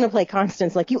I'm going to play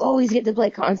Constance. Like, you always get to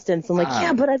play Constance. I'm like,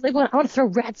 yeah, but I want to throw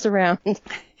rats around.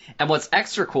 And what's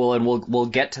extra cool, and we'll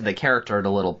get to the character in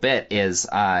a little bit, is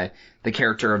the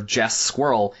character of Jess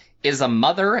Squirrel is a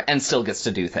mother and still gets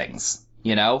to do things.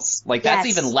 You know? Like, that's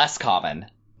even less common.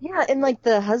 Yeah, and, like,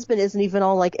 the husband isn't even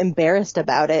all, like, embarrassed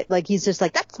about it. Like, he's just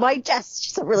like, that's my Jess.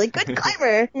 She's a really good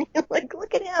climber. Like,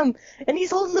 look at him. And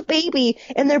he's holding the baby.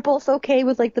 And they're both okay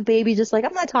with, like, the baby just like,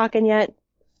 I'm not talking yet.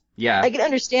 Yeah. I can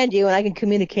understand you, and I can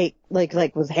communicate, like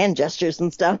with hand gestures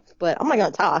and stuff, but I'm not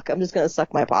going to talk. I'm just going to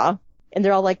suck my paw. And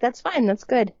they're all like, that's fine, that's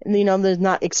good. And, you know, they're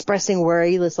not expressing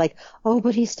worry. It's like, oh,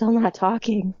 but he's still not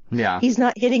talking. Yeah. He's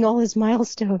not hitting all his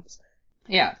milestones.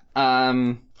 Yeah.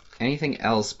 Anything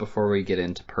else before we get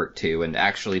into part 2 and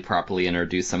actually properly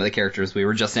introduce some of the characters we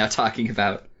were just now talking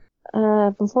about?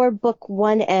 Before book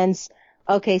 1 ends,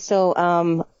 okay,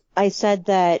 so, I said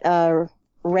that,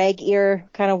 Rag-Ear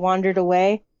kind of wandered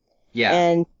away. Yeah.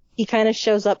 And he kind of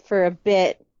shows up for a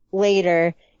bit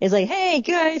later. He's like, hey,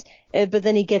 guys. But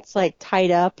then he gets, like,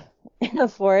 tied up in a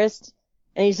forest.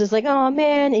 And he's just like, oh,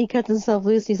 man. And he cuts himself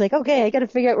loose. He's like, okay, I got to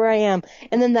figure out where I am.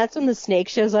 And then that's when the snake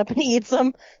shows up and eats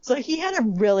him. So he had a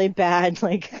really bad,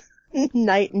 like,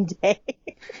 night and day.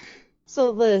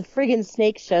 So the friggin'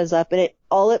 snake shows up, and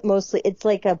it's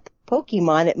like a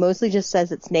Pokemon. It mostly just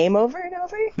says its name over and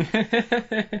over.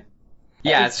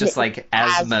 Yeah, it's just like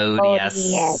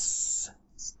Asmodeus.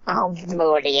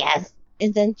 Asmodeus.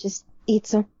 And then just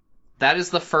eats him. That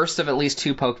is the first of at least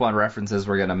 2 Pokemon references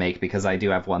we're going to make, because I do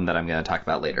have one that I'm going to talk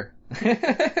about later.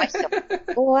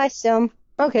 Awesome.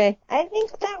 Okay, I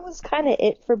think that was kind of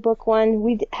it for book one.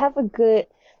 We have a good,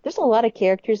 there's a lot of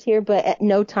characters here, but at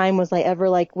no time was I ever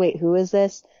like, wait, who is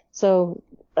this? So,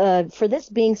 for this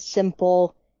being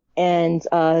simple and,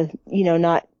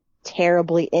 not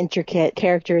terribly intricate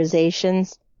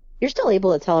characterizations, you're still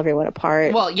able to tell everyone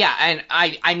apart. Well, yeah, and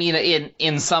I mean,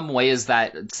 in some ways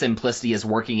that simplicity is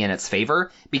working in its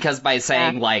favor, because by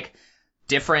saying, like,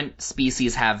 different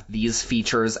species have these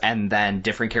features and then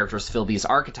different characters fill these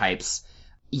archetypes,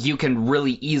 you can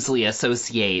really easily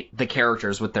associate the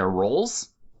characters with their roles.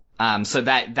 So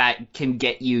that can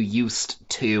get you used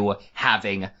to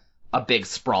having a big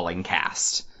sprawling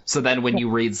cast. So then when you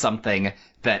read something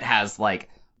that has like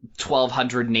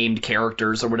 1,200 named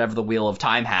characters or whatever the Wheel of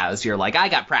Time has, you're like, I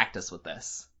got practice with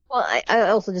this. Well, I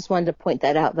also just wanted to point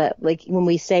that out, that like when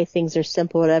we say things are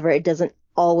simple, whatever, it doesn't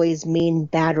always mean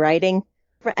bad writing.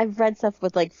 I've read stuff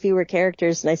with like fewer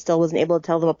characters and I still wasn't able to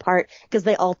tell them apart because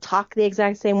they all talk the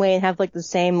exact same way and have like the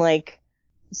same like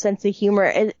sense of humor.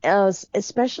 And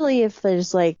especially if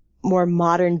there's like more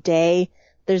modern day,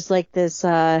 there's like this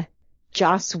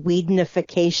Joss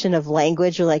Whedonification of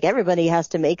language, where like everybody has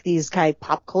to make these kind of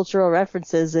pop cultural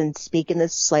references and speak in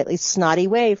this slightly snotty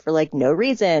way for like no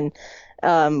reason.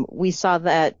 We saw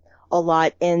that a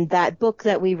lot in that book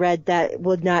that we read that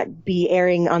would not be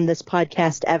airing on this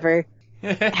podcast ever.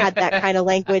 Had that kind of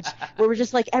language where we're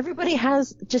just like, everybody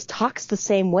just talks the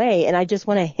same way, and I just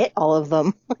want to hit all of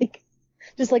them. Like,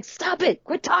 just like, stop it,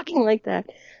 quit talking like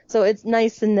that. So it's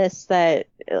nice in this that,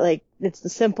 like, it's the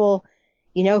simple,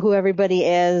 you know who everybody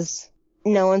is,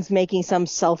 no one's making some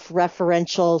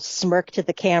self-referential smirk to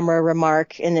the camera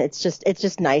remark, and it's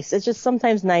just nice. It's just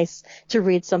sometimes nice to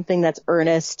read something that's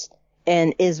earnest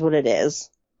and is what it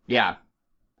is. Yeah.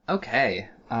 Okay.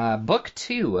 Book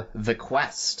 2, The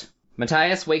Quest.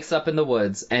 Matthias wakes up in the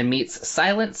woods and meets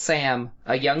Silent Sam,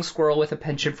 a young squirrel with a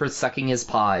penchant for sucking his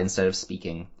paw instead of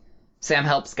speaking. Sam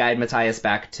helps guide Matthias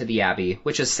back to the Abbey,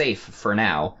 which is safe for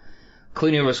now.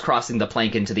 Clooney was crossing the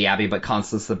plank into the Abbey, but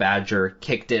Constance the Badger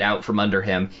kicked it out from under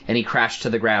him, and he crashed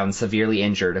to the ground, severely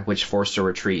injured, which forced a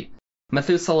retreat.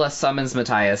 Methuselah summons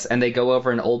Matthias, and they go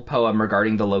over an old poem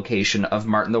regarding the location of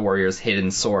Martin the Warrior's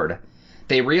hidden sword.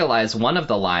 They realize one of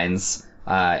the lines,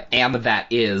 "am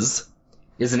that is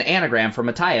an anagram for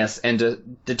Matthias,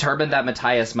 and determine that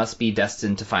Matthias must be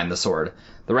destined to find the sword.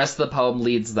 The rest of the poem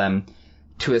leads them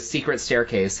to a secret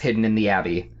staircase hidden in the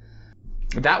Abbey.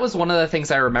 That was one of the things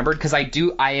I remembered, because I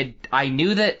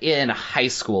knew that in high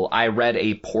school I read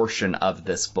a portion of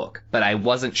this book, but I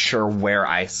wasn't sure where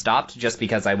I stopped, just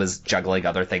because I was juggling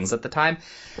other things at the time.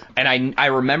 And I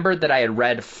remembered that I had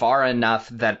read far enough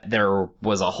that there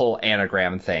was a whole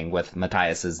anagram thing with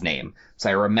Matthias's name.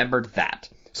 So I remembered that.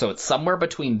 So it's somewhere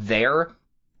between there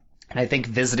and I think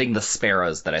Visiting the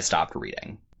Sparrows that I stopped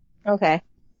reading. Okay.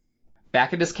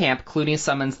 Back at his camp, Clooney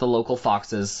summons the local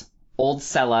foxes, Old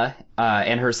Sella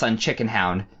and her son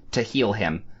Chickenhound, to heal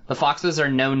him. The foxes are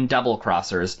known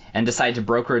double-crossers and decide to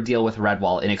broker a deal with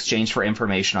Redwall in exchange for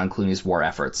information on Clooney's war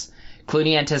efforts.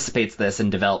 Clooney anticipates this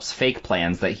and develops fake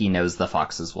plans that he knows the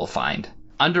foxes will find.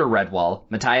 Under Redwall,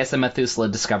 Matthias and Methuselah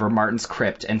discover Martin's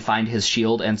crypt and find his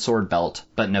shield and sword belt,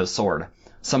 but no sword.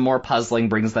 Some more puzzling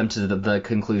brings them to the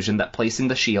conclusion that placing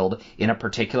the shield in a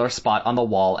particular spot on the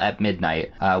wall at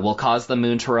midnight will cause the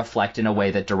moon to reflect in a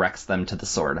way that directs them to the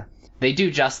sword. They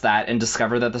do just that and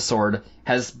discover that the sword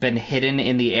has been hidden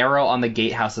in the arrow on the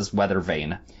gatehouse's weather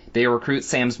vane. They recruit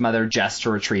Sam's mother, Jess, to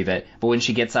retrieve it, but when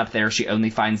she gets up there, she only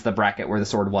finds the bracket where the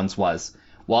sword once was.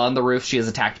 While on the roof, she is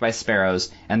attacked by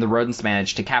sparrows, and the rodents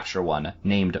manage to capture one,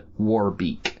 named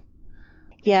Warbeak.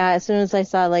 Yeah, as soon as I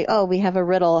saw, like, oh, we have a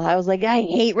riddle, I was like, I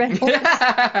hate riddles.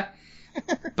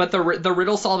 But the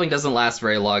riddle solving doesn't last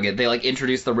very long. They, like,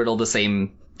 introduce the riddle the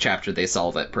same chapter they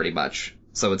solve it, pretty much.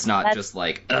 So it's not just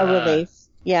like, a relief.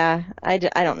 Yeah, I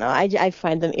don't know. I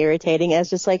find them irritating.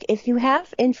 It's just like, if you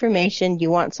have information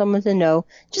you want someone to know,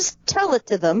 just tell it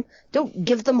to them. Don't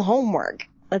give them homework.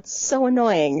 That's so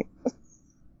annoying.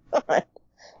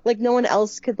 Like, no one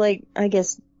else could, like, I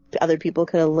guess other people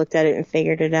could have looked at it and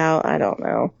figured it out. I don't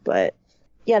know. But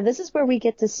yeah, this is where we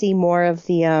get to see more of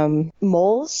the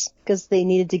moles, because they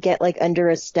needed to get, like, under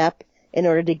a step in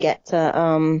order to get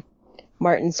to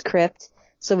Martin's crypt.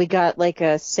 So we got, like,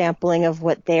 a sampling of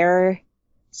what their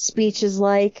speech is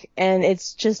like, and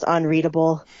it's just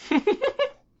unreadable.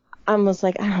 I'm just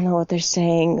like, I don't know what they're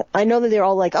saying. I know that they're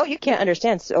all like, oh, you can't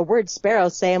understand a word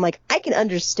sparrows say. I'm like, I can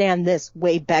understand this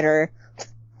way better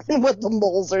than what the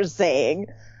moles are saying.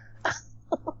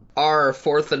 Our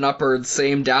fourth and upwards,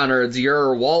 same downwards,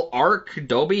 your wall arc,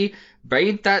 Dobie,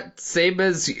 bain't that same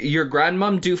as your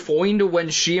grandmum do find when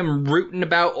she am rootin'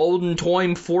 about olden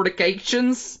time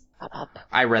fortifications? up.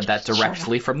 I read that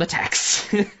directly from the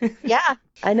text. Yeah,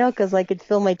 I know, because I could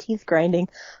feel my teeth grinding.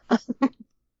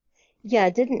 Yeah,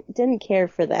 didn't care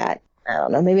for that. I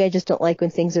don't know. Maybe I just don't like when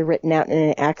things are written out in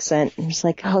an accent. I'm just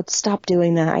like, oh, stop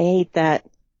doing that. I hate that.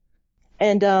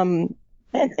 And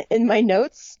in my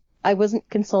notes, I wasn't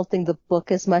consulting the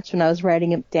book as much when I was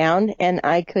writing it down, and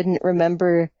I couldn't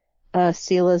remember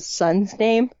Sela's son's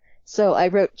name, so I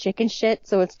wrote chicken shit.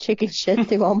 So it's chicken shit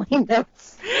through all my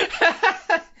notes.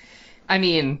 I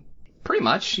mean, pretty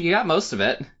much. You got most of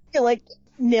it. I like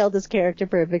nailed his character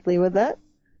perfectly with that.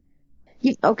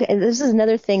 Okay, this is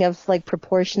another thing of like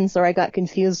proportions where I got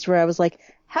confused where I was like,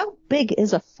 how big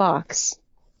is a fox?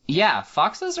 Yeah,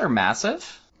 foxes are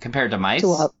massive compared to mice.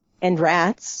 And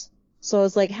rats. So I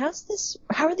was like, how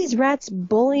are these rats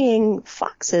bullying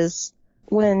foxes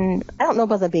when, I don't know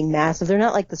about them being massive. They're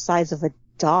not like the size of a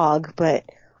dog, but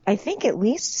I think at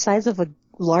least the size of a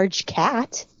large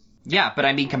cat. Yeah, but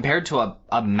I mean, compared to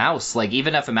a mouse, like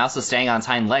even if a mouse is standing on its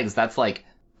hind legs, that's like,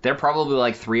 they're probably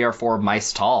like 3 or 4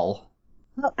 mice tall.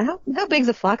 How big's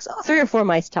a fox? Oh, 3 or 4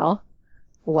 mice tall.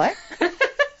 What?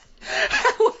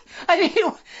 I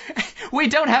mean, we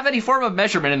don't have any form of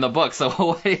measurement in the book, so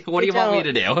what do you want me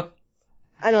to do?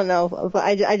 I don't know, but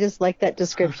I just like that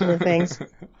description of things.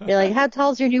 You're like, how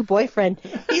tall's your new boyfriend?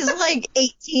 He's like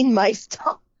 18 mice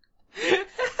tall.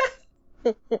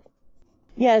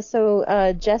 Yeah,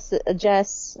 so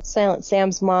Jess, Silent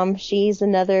Sam's mom, she's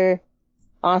another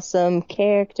awesome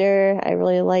character. I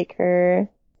really like her.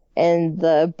 And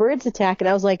the birds attack, and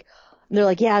I was like, they're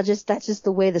like, yeah, that's just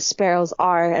the way the sparrows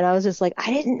are. And I was just like,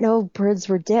 I didn't know birds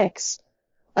were dicks.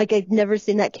 Like, I'd never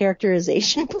seen that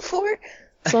characterization before.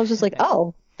 So I was just like,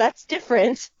 oh, that's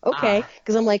different. Okay.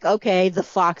 Because I'm like, okay, the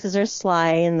foxes are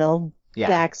sly and they'll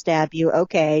backstab you.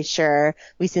 Okay, sure.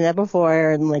 We've seen that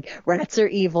before. And like, rats are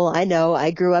evil. I know.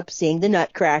 I grew up seeing the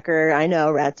Nutcracker. I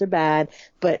know rats are bad.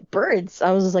 But birds,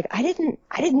 I was just like, I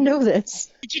didn't know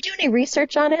this. Did you do any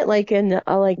research on it? Like,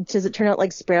 does it turn out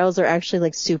like sparrows are actually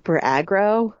like super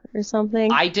aggro or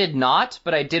something? I did not,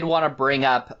 but I did want to bring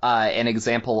up an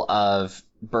example of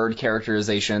bird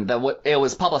characterization it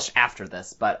was published after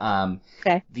this, but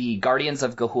okay. The Guardians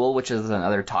of Ga'Hoole, which is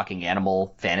another talking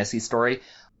animal fantasy story,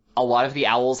 a lot of the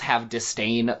owls have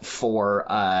disdain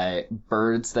for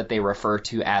birds that they refer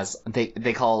to as,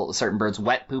 they call certain birds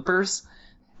wet poopers.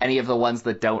 Any of the ones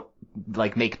that don't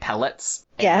like make pellets.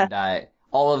 Yeah. And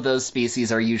all of those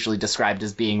species are usually described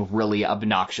as being really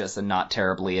obnoxious and not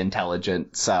terribly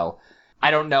intelligent. So I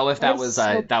don't know if that was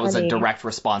a direct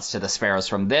response to the sparrows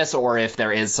from this, or if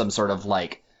there is some sort of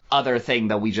like other thing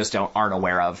that we just aren't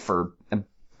aware of for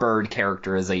bird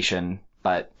characterization.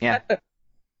 But yeah.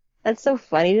 That's so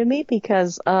funny to me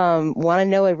because want to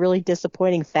know a really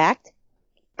disappointing fact?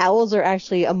 Owls are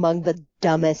actually among the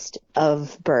dumbest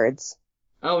of birds.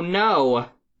 Oh no.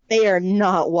 They are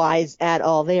not wise at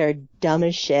all. They are dumb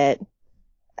as shit.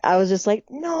 I was just like,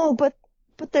 no, but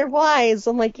they're wise.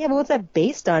 I'm like, yeah, but what's that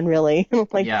based on, really? I'm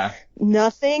like, yeah.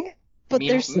 Nothing. But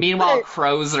meanwhile,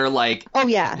 crows are like, oh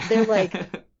yeah, they're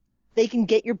like, they can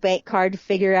get your bank card,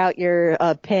 figure out your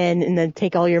PIN, and then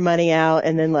take all your money out,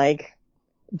 and then like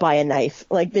buy a knife.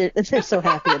 Like they're so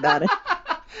happy about it.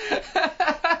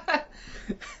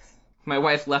 My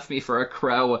wife left me for a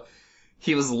crow.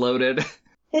 He was loaded.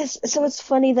 So it's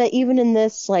funny that even in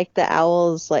this, like the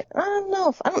owls, like I don't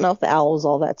know if the owl's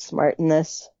all that smart in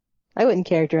this. I wouldn't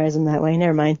characterize them that way.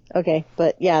 Never mind. Okay,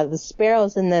 but yeah, the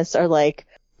sparrows in this are like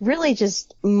really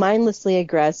just mindlessly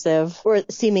aggressive, or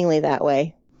seemingly that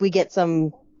way. We get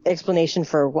some explanation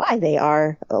for why they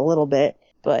are a little bit,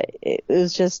 but it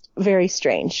was just very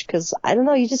strange because I don't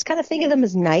know. You just kind of think of them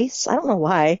as nice. I don't know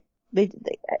why. They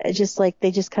just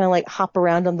kind of like hop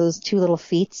around on those 2 little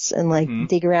feet and like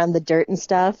dig around the dirt and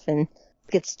stuff and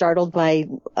get startled by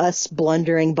us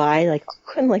blundering by, like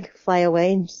couldn't like fly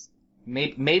away. And just...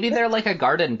 Maybe they're like a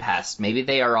garden pest. Maybe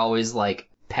they are always like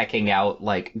pecking out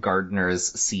like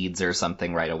gardeners' seeds or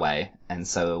something right away, and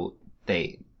so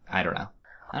I don't know.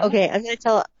 Okay, I'm gonna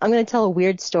tell a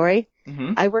weird story.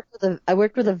 Mm-hmm. I worked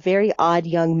with a very odd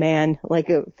young man like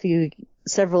a few years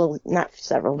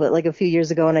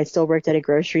ago, and I still worked at a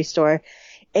grocery store,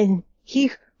 and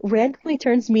he randomly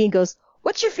turns to me and goes,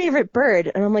 "What's your favorite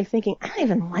bird?" And I'm like thinking, I don't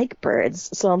even like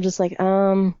birds. So I'm just like,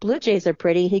 blue jays are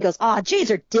pretty. He goes,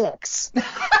 jays are dicks.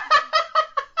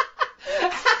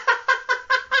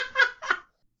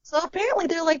 So apparently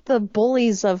they're like the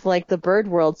bullies of like the bird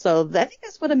world. So I think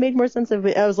this would have made more sense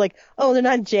if I was like, oh, they're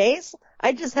not jays?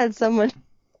 I just had someone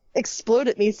explode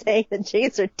at me saying that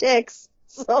jays are dicks.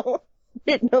 So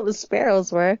I didn't know the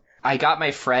sparrows were. I got my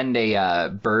friend a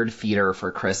bird feeder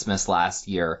for Christmas last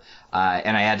year,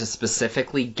 and I had to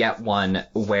specifically get one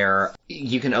where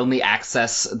you can only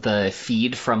access the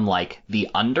feed from, like, the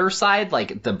underside.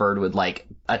 Like, the bird would, like,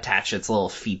 attach its little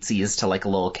feetsies to, like, a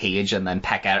little cage and then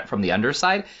peck at it from the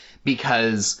underside,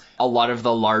 because a lot of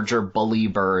the larger bully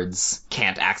birds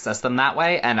can't access them that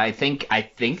way. And I think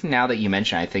now that you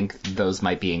mention it, I think those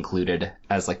might be included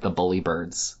as, like, the bully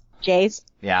birds. Jays?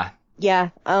 Yeah. Yeah,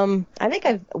 I think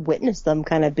I've witnessed them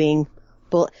kind of being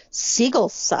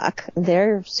seagulls suck.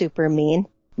 They're super mean.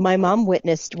 My mom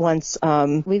witnessed once,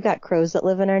 we've got crows that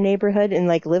live in our neighborhood and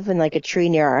like live in like a tree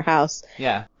near our house.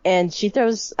 Yeah. And she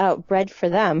throws out bread for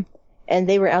them. And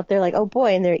they were out there like, oh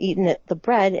boy, and they're eating the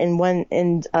bread, and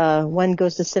one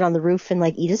goes to sit on the roof and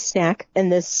like eat a snack, and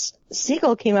this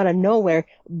seagull came out of nowhere,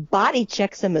 body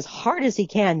checks him as hard as he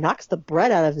can, knocks the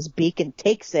bread out of his beak and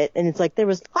takes it, and it's like there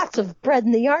was lots of bread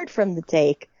in the yard for him to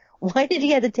take. Why did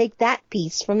he have to take that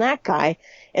piece from that guy?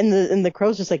 And the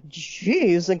crow's just like,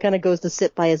 jeez, and kind of goes to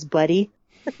sit by his buddy.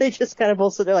 They just kind of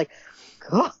both sit there like,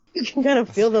 God, you can kind of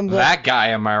feel them. That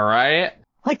guy, am I right?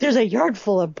 Like, there's a yard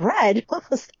full of bread. What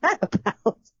was that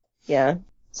about? Yeah.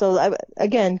 So,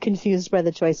 again, confused by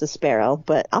the choice of sparrow,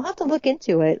 but I'll have to look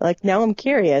into it. Like, now I'm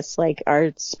curious. Like,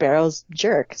 are sparrows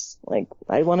jerks? Like,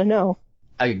 I want to know.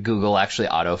 Google actually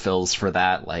autofills for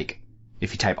that. Like,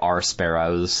 if you type "are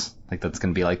sparrows," like that's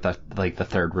gonna be like the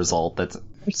third result. That's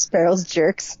Are sparrows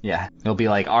jerks? Yeah. It'll be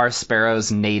like, are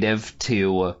sparrows native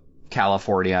to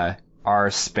California?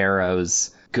 Are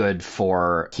sparrows good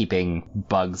for keeping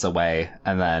bugs away?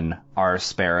 And then, are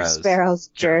sparrows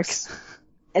jerks.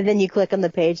 And then you click on the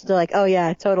page, they're like, oh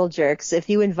yeah, total jerks. If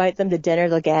you invite them to dinner,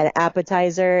 they'll get an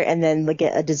appetizer, and then they'll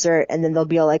get a dessert, and then they'll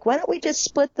be all like, why don't we just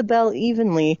split the bill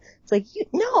evenly? It's like,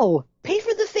 no, pay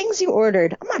for the things you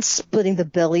ordered. I'm not splitting the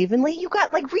bill evenly. You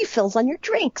got like refills on your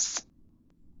drinks.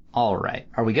 All right.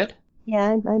 Are we good?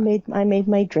 Yeah, I made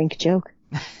my drink joke.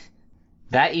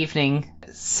 That evening,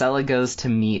 Sella goes to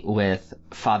meet with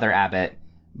Father Abbot,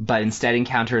 but instead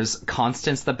encounters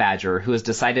Constance the Badger, who has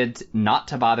decided not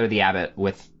to bother the abbot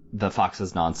with the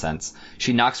fox's nonsense.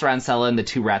 She knocks around Sella and the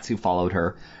two rats who followed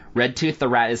her. Redtooth the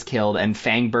rat is killed, and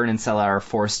Fangburn and Sella are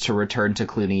forced to return to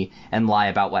Cluny and lie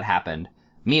about what happened.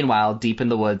 Meanwhile, deep in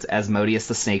the woods, Asmodeus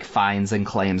the snake finds and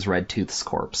claims Redtooth's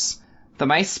corpse. The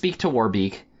mice speak to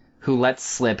Warbeak, who lets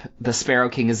slip the Sparrow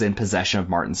King is in possession of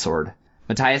Martin's sword.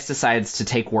 Matthias decides to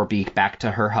take Warbeak back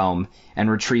to her home and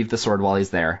retrieve the sword while he's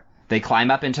there. They climb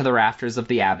up into the rafters of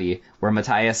the abbey, where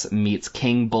Matthias meets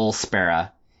King Bull Sparrow,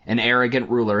 an arrogant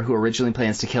ruler who originally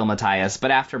plans to kill Matthias,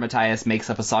 but after Matthias makes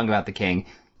up a song about the king,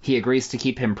 he agrees to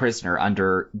keep him prisoner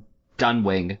under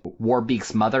Dunwing,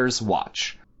 Warbeak's mother's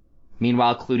watch.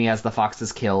 Meanwhile, Cluny has the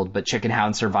foxes killed, but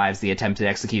Chickenhound survives the attempted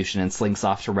execution and slinks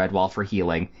off to Redwall for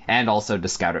healing, and also to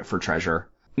scout it for treasure.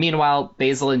 Meanwhile,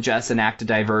 Basil and Jess enact a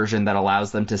diversion that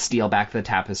allows them to steal back the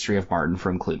tapestry of Martin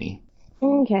from Cluny.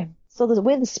 Okay. So the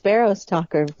way the sparrows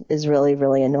talk is really,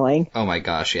 really annoying. Oh my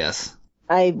gosh, yes.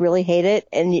 I really hate it.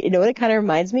 And you know what it kind of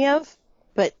reminds me of?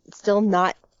 But still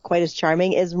not quite as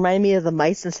charming. Is reminding me of the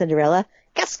mice in Cinderella.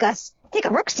 Gus, Gus, take a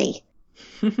rooksy.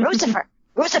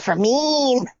 Lucifer,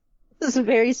 mean. This is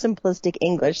very simplistic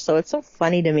English, so it's so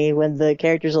funny to me when the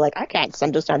characters are like, I can't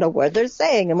understand a word they're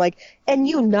saying. I'm like, and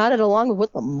you nodded along with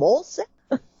what the mole said?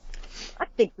 I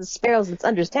think the sparrows, it's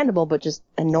understandable, but just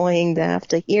annoying to have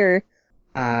to hear.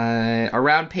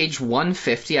 Around page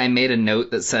 150, I made a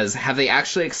note that says, have they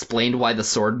actually explained why the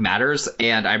sword matters?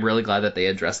 And I'm really glad that they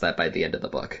addressed that by the end of the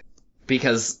book.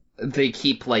 Because they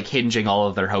keep, like, hinging all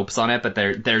of their hopes on it, but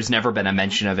there's never been a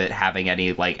mention of it having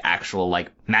any, like, actual,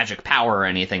 like, magic power or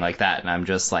anything like that. And I'm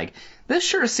just like, this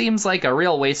sure seems like a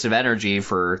real waste of energy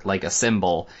for, like, a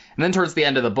symbol. And then towards the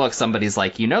end of the book, somebody's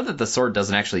like, you know that the sword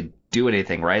doesn't actually do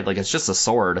anything, right? Like, it's just a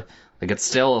sword. Like, it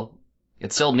still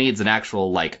needs an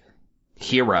actual, like,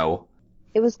 hero.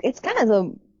 It's kind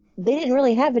of they didn't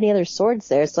really have any other swords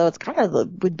there, so it's kind of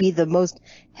would be the most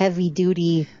heavy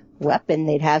duty weapon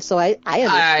they'd have. So I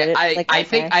understood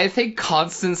it. I think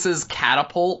Constance's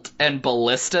catapult and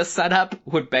ballista setup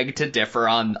would beg to differ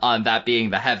on that being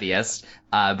the heaviest.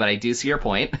 But I do see your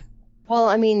point. Well,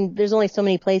 I mean, there's only so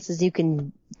many places you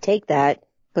can take that,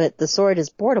 but the sword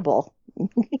is portable,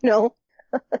 you know?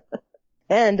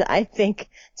 And I think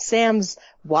Sam's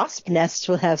wasp nest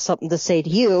will have something to say to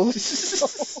you.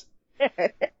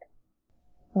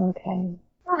 Okay.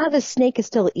 How the snake is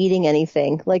still eating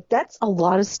anything. Like, that's a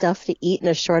lot of stuff to eat in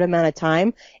a short amount of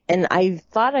time. And I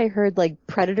thought I heard, like,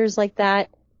 predators like that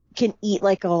can eat,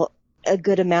 like, a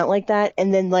good amount like that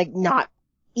and then, like, not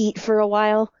eat for a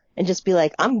while and just be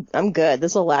like, I'm good.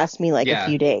 This will last me, like, a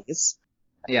few days.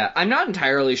 Yeah, I'm not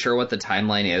entirely sure what the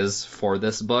timeline is for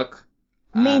this book.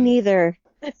 Me neither.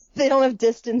 They don't have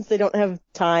distance. They don't have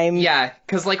time. Yeah,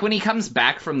 because like when he comes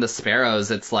back from the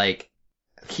Sparrows, it's like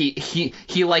he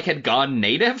like had gone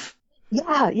native.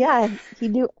 Yeah. He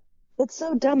knew. It's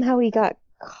so dumb how he got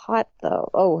caught, though.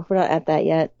 Oh, we're not at that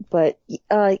yet. But he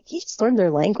just learned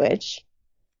their language.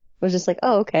 It was just like,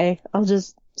 oh, okay. I'll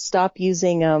just stop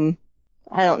using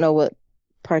I don't know what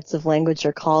parts of language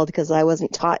are called because I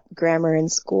wasn't taught grammar in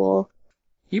school.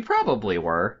 You probably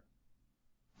were.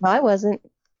 No, I wasn't.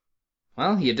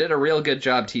 Well, you did a real good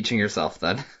job teaching yourself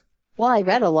then. Well, I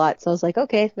read a lot, so I was like,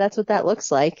 okay, that's what that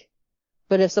looks like.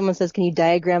 But if someone says, can you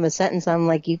diagram a sentence? I'm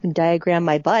like, you can diagram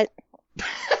my butt.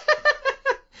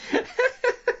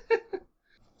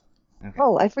 Okay.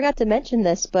 Oh, I forgot to mention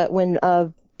this, but when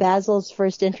Basil's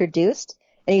first introduced,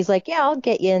 and he's like, yeah, I'll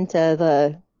get you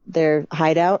into their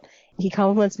hideout, he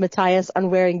compliments Matthias on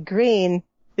wearing green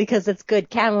because it's good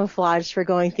camouflage for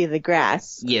going through the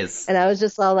grass. Yes. And I was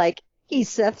just all like, he's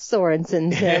Seth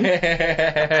Sorensen's him.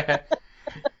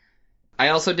 I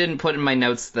also didn't put in my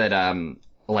notes that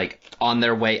like on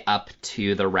their way up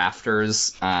to the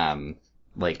rafters,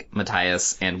 like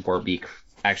Matthias and Warbeak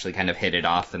actually kind of hit it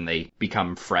off and they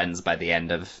become friends by the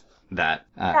end of that.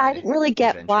 Yeah, I didn't really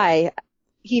get adventure. why.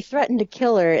 He threatened to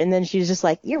kill her, and then she's just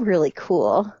like, you're really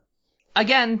cool.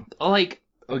 Again, like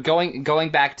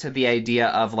going back to the idea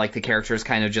of like the characters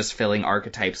kind of just filling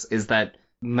archetypes is that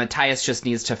Matthias just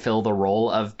needs to fill the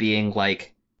role of being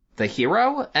like the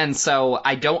hero, and so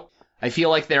I feel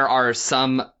like there are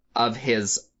some of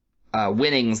his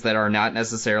winnings that are not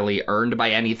necessarily earned by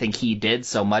anything he did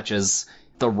so much as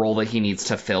the role that he needs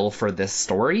to fill for this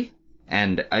story.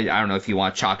 And I don't know if you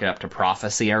want to chalk it up to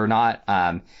prophecy or not,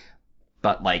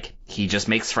 but like he just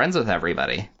makes friends with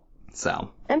everybody.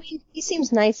 So I mean, he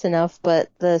seems nice enough, but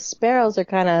the sparrows are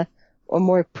kind of a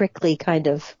more prickly kind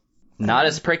of. not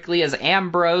as prickly as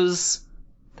Ambrose.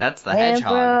 That's the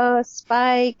hedgehog. Ambrose,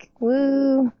 Spike,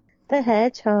 woo, the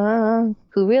hedgehog,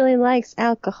 who really likes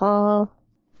alcohol.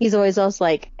 He's always also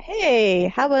like, hey,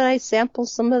 how about I sample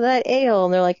some of that ale?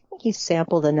 And they're like, I think he's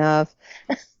sampled enough.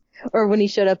 Or when he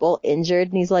showed up all injured,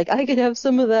 and he's like, I could have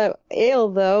some of that ale,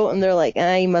 though. And they're like,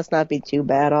 you must not be too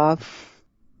bad off.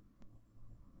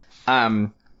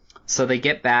 So they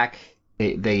get back,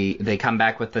 they come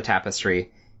back with the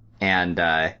tapestry, and,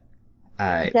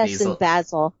 Jess and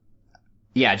Basil.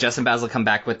 Yeah, Jess and Basil come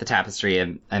back with the tapestry,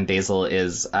 and Basil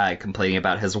is complaining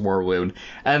about his war wound.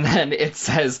 And then it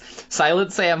says,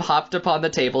 Silent Sam hopped upon the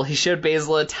table. He showed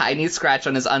Basil a tiny scratch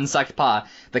on his unsucked paw.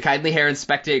 The kindly hare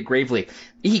inspected it gravely.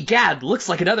 Egad, looks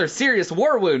like another serious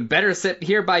war wound. Better sit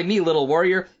here by me, little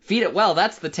warrior. Feed it well,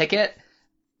 that's the ticket.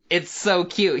 It's so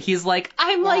cute. He's like,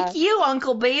 I'm like you,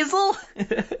 Uncle Basil.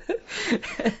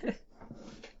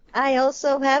 I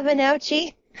also have an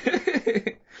ouchie.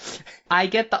 I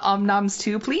get the omnoms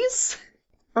too, please?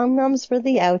 Omnoms for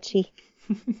the ouchie.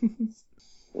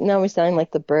 Now we're sounding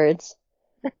like the birds.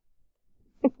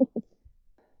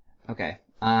 Okay.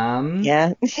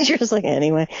 Yeah, you're just like,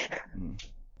 anyway.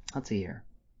 Let's see here.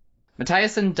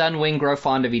 Matthias and Dunwing grow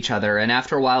fond of each other, and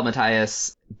after a while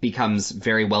Matthias becomes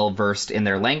very well versed in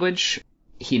their language.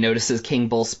 He notices King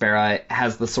Bullsparrow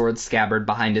has the sword scabbard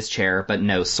behind his chair, but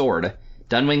no sword.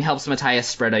 Dunwing helps Matthias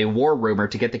spread a war rumor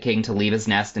to get the king to leave his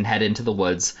nest and head into the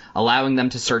woods, allowing them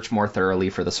to search more thoroughly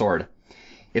for the sword.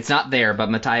 It's not there, but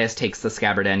Matthias takes the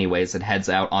scabbard anyways and heads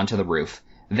out onto the roof.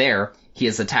 There, he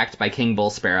is attacked by King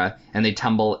Bullsparrow, and they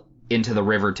tumble into the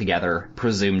river together,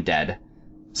 presumed dead.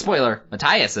 Spoiler,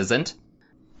 Matthias isn't.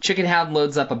 Chickenhound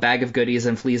loads up a bag of goodies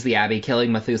and flees the abbey,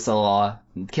 killing Methuselah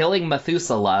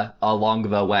along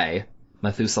the way.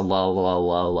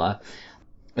 Methuselah.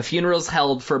 A funeral's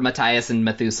held for Matthias and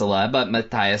Methuselah, but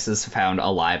Matthias is found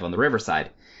alive on the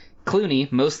riverside.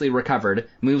 Clooney, mostly recovered,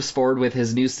 moves forward with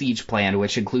his new siege plan,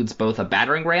 which includes both a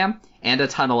battering ram and a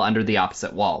tunnel under the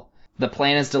opposite wall. The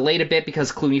plan is delayed a bit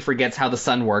because Clooney forgets how the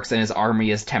sun works and his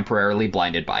army is temporarily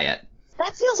blinded by it.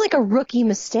 That feels like a rookie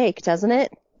mistake, doesn't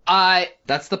it?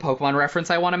 That's the Pokemon reference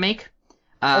I want to make.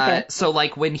 Okay. So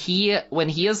like when he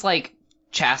is like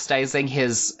chastising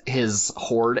his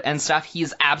horde and stuff,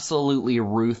 he's absolutely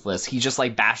ruthless. He just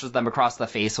like bashes them across the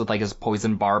face with like his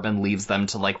poison barb and leaves them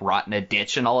to like rot in a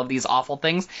ditch and all of these awful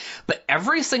things. But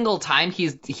every single time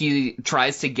he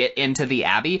tries to get into the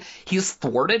abbey, he's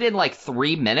thwarted in like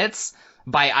 3 minutes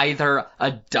by either a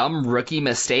dumb rookie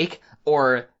mistake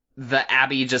or the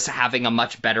abbey just having a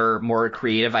much better, more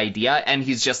creative idea, and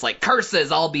he's just like, curses,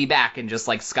 I'll be back, and just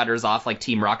like scutters off like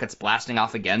Team Rocket's blasting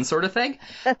off again sort of thing.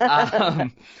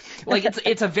 Like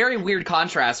it's a very weird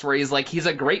contrast where he's like, he's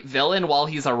a great villain while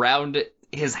he's around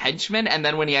his henchman, and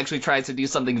then when he actually tries to do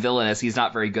something villainous, he's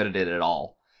not very good at it at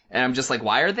all. And I'm just like,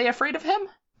 why are they afraid of him?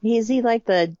 Is he like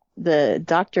the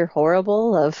Dr.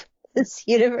 Horrible of this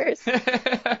universe?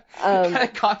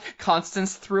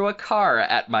 Constance threw a car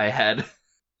at my head.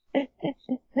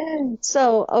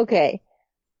 So, okay.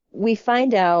 We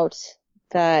find out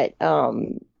that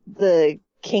the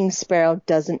King Sparrow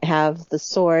doesn't have the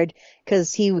sword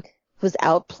because he was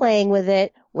out playing with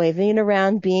it, waving it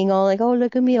around, being all like, oh,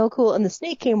 look at me, oh, cool. And the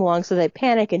snake came along, so they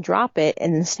panic and drop it.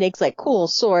 And the snake's like, cool,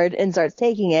 sword, and starts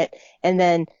taking it. And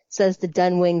then says to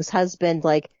Dunwing's husband,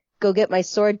 like, go get my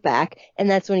sword back. And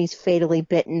that's when he's fatally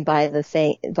bitten by the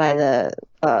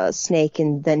snake,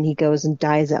 and then he goes and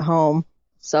dies at home.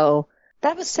 So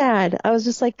that was sad. I was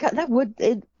just like, God,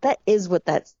 that is what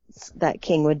that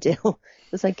king would do.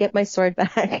 It's like, get my sword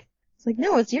back. It's like,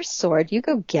 no, it's your sword. You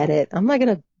go get it. I'm not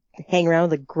gonna hang around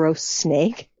with a gross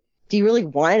snake. Do you really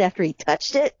want it after he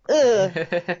touched it?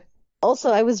 Ugh.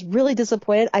 Also, I was really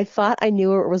disappointed. I thought I knew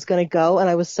where it was going to go, and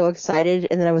I was so excited,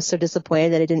 and then I was so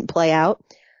disappointed that it didn't play out.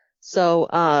 So,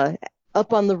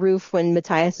 up on the roof when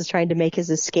Matthias is trying to make his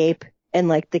escape, and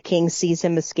like the king sees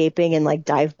him escaping and like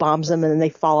dive bombs him, and then they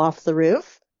fall off the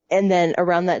roof. And then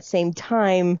around that same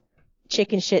time,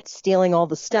 Chicken Shit's stealing all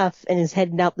the stuff and is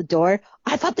heading out the door.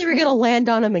 I thought they were going to land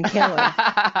on him and kill him.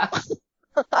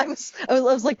 I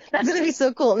was like, that's gonna be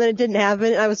so cool, and then it didn't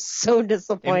happen, and I was so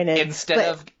disappointed. Instead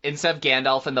of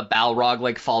Gandalf and the Balrog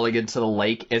like falling into the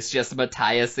lake, it's just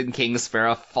Matthias and King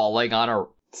Sparrow falling on a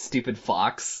stupid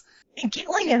fox and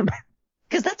killing him,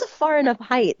 because that's a far enough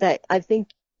height that I think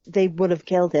they would have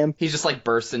killed him. He just like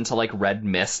bursts into like red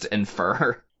mist and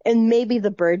fur, and maybe the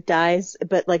bird dies,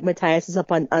 but like Matthias is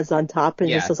on top and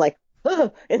just is like,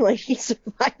 oh, and like he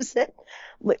survives it.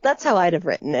 Like, that's how I'd have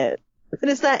written it. But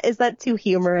is that too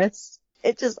humorous?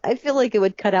 I feel like it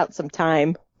would cut out some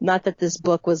time. Not that this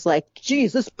book was like,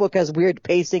 geez, this book has weird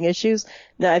pacing issues.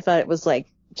 No, I thought it was like,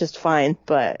 just fine,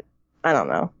 but I don't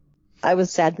know. I was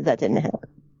sad that didn't happen.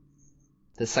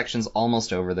 This section's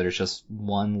almost over. There's just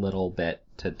one little bit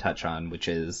to touch on, which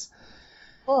is...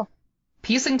 Oh.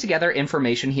 Piecing together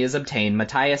information he has obtained,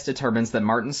 Matthias determines that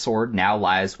Martin's sword now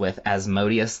lies with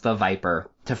Asmodeus the Viper.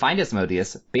 To find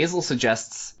Asmodeus, Basil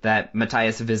suggests that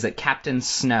Matthias visit Captain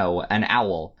Snow, an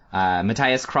owl.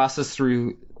 Matthias crosses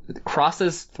through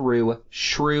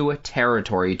shrew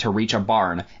territory to reach a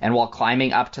barn, and while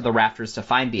climbing up to the rafters to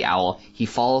find the owl, he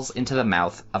falls into the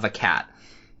mouth of a cat.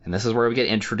 And this is where we get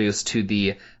introduced to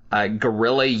the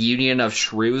guerrilla union of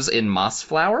shrews in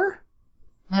Mossflower.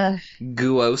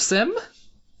 Guosim.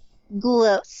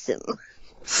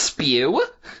 Spew.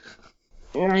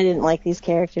 I didn't like these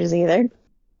characters either.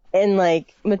 And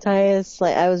like Matthias,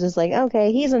 like I was just like,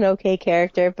 okay, he's an okay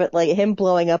character, but like him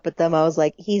blowing up at them, I was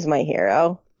like, he's my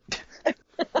hero.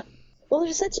 Well,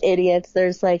 they're such idiots.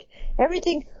 There's like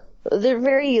everything. They're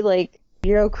very like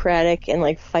bureaucratic and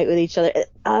like fight with each other.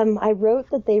 I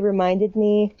wrote that they reminded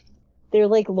me. They're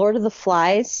like Lord of the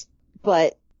Flies,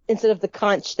 but instead of the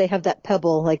conch, they have that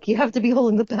pebble. Like, you have to be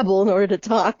holding the pebble in order to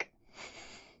talk.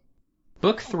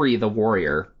 Book 3, The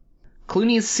Warrior.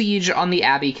 Clooney's siege on the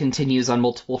Abbey continues on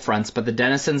multiple fronts, but the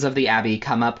denizens of the Abbey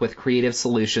come up with creative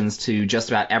solutions to just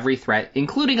about every threat,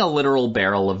 including a literal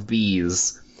barrel of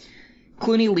bees.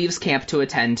 Clooney leaves camp to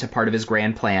attend to part of his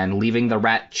grand plan, leaving the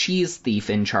rat Cheese Thief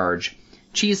in charge.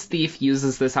 Cheese Thief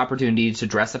uses this opportunity to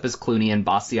dress up as Clooney and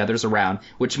boss the others around,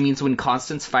 which means when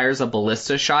Constance fires a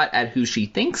ballista shot at who she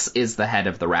thinks is the head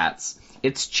of the rats,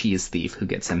 it's Cheese Thief who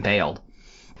gets impaled.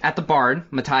 At the barn,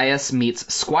 Matthias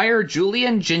meets Squire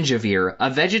Julian Gingivier, a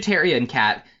vegetarian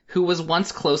cat who was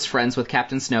once close friends with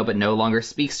Captain Snow but no longer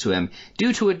speaks to him,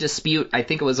 due to a dispute. I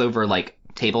think it was over, like,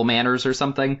 table manners or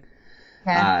something.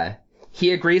 Yeah.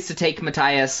 He agrees to take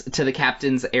Matthias to the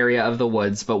captain's area of the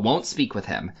woods, but won't speak with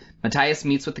him. Matthias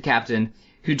meets with the captain,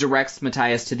 who directs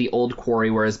Matthias to the old quarry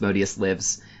where Asmodeus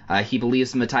lives. He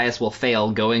believes Matthias will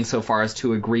fail, going so far as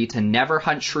to agree to never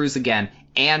hunt shrews again,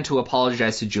 and to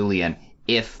apologize to Julian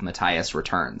if Matthias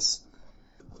returns.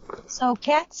 So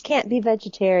cats can't be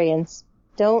vegetarians.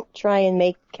 Don't try and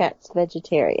make cats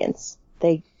vegetarians.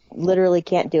 They literally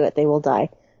can't do it. They will die.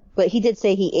 But he did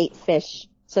say he ate fish.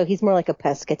 So he's more like a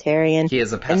pescatarian. He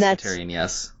is a pescatarian,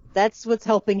 yes. That's what's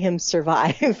helping him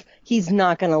survive. He's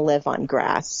not going to live on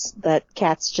grass. That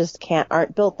cats just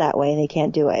aren't built that way. They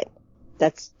can't do it.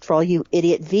 That's for all you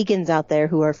idiot vegans out there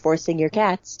who are forcing your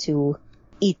cats to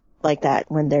eat like that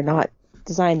when they're not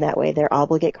designed that way. They're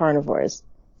obligate carnivores.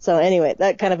 So anyway,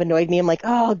 that kind of annoyed me. I'm like,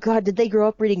 oh god, did they grow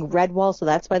up reading Redwall? So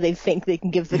that's why they think they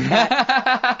can give the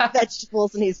cat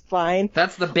vegetables and he's fine.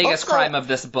 That's the biggest crime of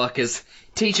this book, is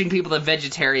teaching people that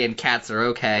vegetarian cats are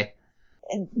okay.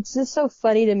 And it's just so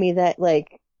funny to me that,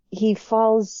 like, he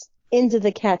falls into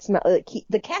the cat's mouth. Like,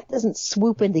 the cat doesn't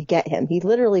swoop in to get him. He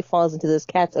literally falls into this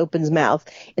cat's open mouth,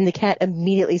 and the cat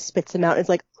immediately spits him out. It's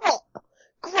like, oh,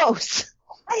 gross.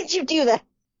 Why did you do that?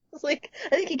 It's like,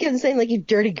 I think he kept saying, like, you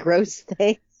dirty, gross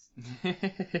thing.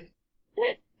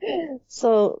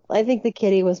 So, I think the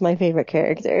kitty was my favorite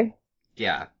character.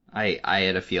 Yeah, I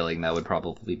had a feeling that would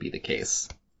probably be the case.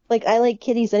 Like, I like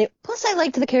kitties anyway. Plus, I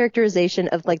liked the characterization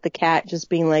of, like, the cat just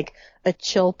being, like, a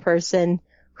chill person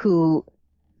who,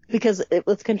 because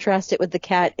let's contrast it with the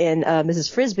cat in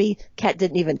Mrs. Frisbee. Cat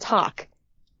didn't even talk.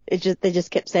 They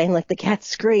just kept saying, like, the cat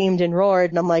screamed and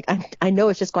roared, and I'm like, I know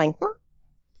it's just going,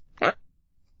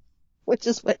 which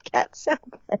is what cats sound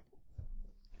like.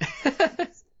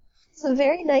 It's a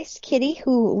very nice kitty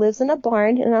who lives in a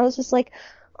barn, and I was just like,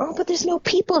 oh, but there's no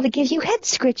people to give you head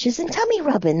scritches and tummy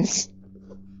rubbins.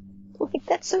 Like,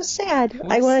 that's so sad.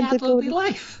 What I wanted sad to go lonely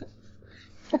life.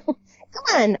 Come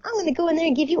on, I'm going to go in there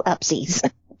and give you upsies.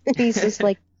 And he's just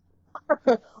like,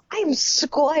 I'm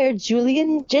Squire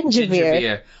Julian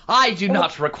Gingerbeer. I do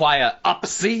not require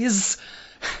upsies.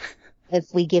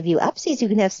 If we give you upsies, you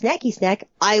can have snacky snack.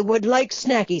 I would like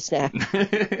snacky snack.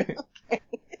 Okay.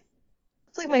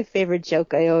 It's like my favorite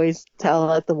joke I always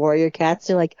tell at the Warrior Cats.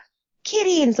 They're like,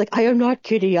 Kitty! And it's like, I am not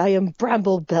Kitty. I am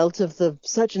Bramble Belt of the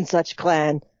such and such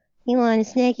clan. You want a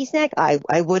snacky snack? I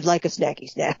would like a snacky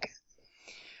snack.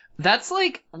 That's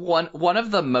like one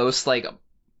of the most like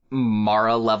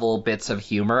Mara level bits of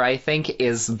humor, I think,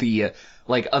 is the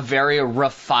like a very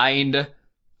refined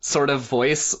sort of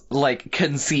voice, like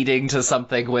conceding to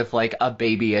something with like a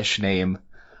babyish name.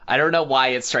 I don't know why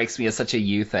it strikes me as such a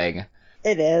you thing.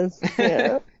 It is.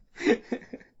 Yeah.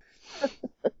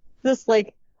 Just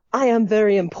like, I am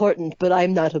very important, but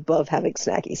I'm not above having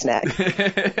snacky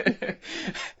snack.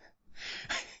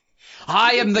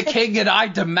 I am the king and I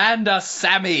demand a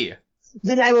Sammy!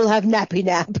 Then I will have nappy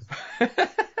nap.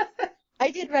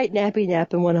 I did write nappy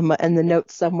nap in the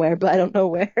notes somewhere, but I don't know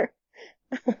where.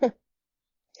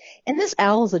 And this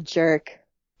owl's a jerk.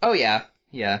 Oh yeah,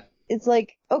 yeah. It's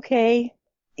like, okay,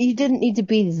 you didn't need to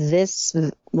be this,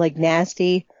 like,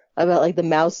 nasty about, like, the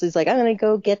mouse is like, I'm gonna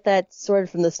go get that sword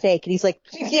from the snake. And he's like,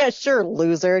 yeah, sure,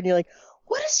 loser. And you're like,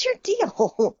 what is your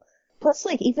deal? Plus,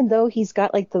 like, even though he's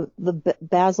got, like, the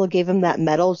Basil gave him that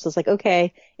medal, so it's like,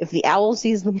 okay, if the owl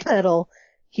sees the medal,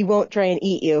 he won't try and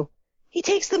eat you. He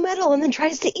takes the medal and then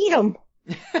tries to eat him.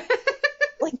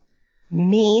 Like,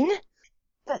 mean.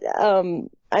 But,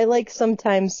 I like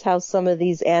sometimes how some of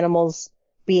these animals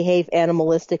behave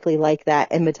animalistically like that,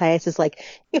 and Matthias is like,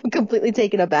 completely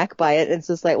taken aback by it, and it's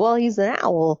just like, well, he's an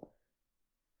owl.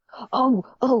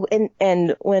 Oh,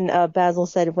 and when Basil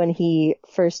said when he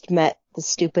first met the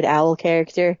stupid owl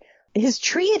character, his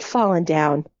tree had fallen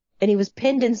down, and he was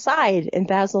pinned inside, and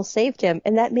Basil saved him,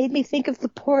 and that made me think of the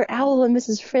poor owl and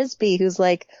Mrs. Frisbee, who's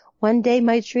like, one day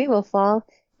my tree will fall,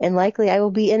 and likely I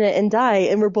will be in it and die,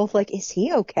 and we're both like, is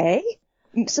he okay?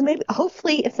 So maybe,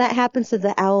 hopefully, if that happens to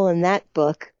the owl in that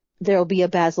book, there'll be a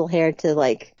Basil Hare to,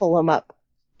 like, pull him up.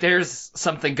 There's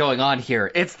something going on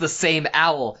here. It's the same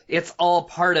owl. It's all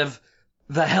part of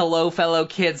the Hello Fellow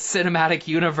Kids cinematic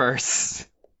universe.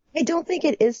 I don't think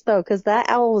it is, though, because that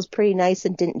owl was pretty nice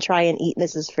and didn't try and eat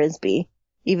Mrs. Frisbee,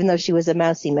 even though she was a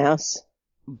mousy mouse.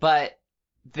 But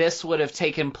this would have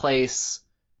taken place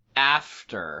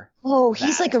after. Oh,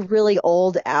 he's like a really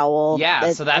old owl.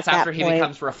 Yeah, so that's after he point.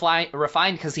 becomes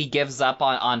refined because he gives up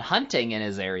on hunting in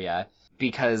his area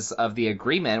because of the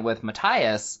agreement with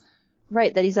Matthias.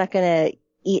 Right, that he's not going to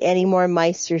eat any more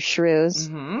mice or shrews.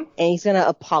 Mm-hmm. And he's going to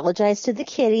apologize to the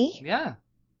kitty. Yeah.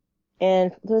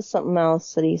 And there's something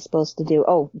else that he's supposed to do.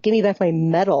 Oh, give me back my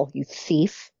medal, you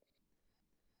thief.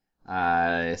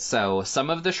 So some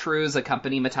of the shrews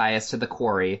accompany Matthias to the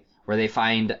quarry, where they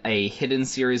find a hidden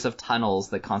series of tunnels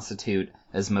that constitute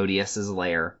Asmodeus's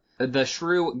lair. The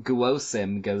shrew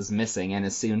Guosim goes missing and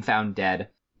is soon found dead.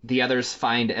 The others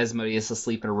find Asmodeus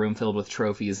asleep in a room filled with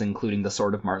trophies, including the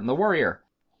sword of Martin the Warrior.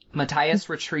 Matthias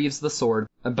retrieves the sword,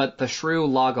 but the shrew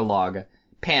Logalog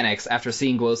panics after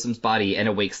seeing Guosim's body and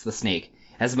awakes the snake.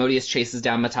 Asmodeus chases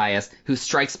down Matthias, who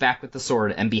strikes back with the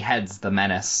sword and beheads the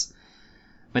menace.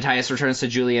 Matthias returns to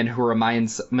Julian, who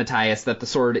reminds Matthias that the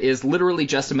sword is literally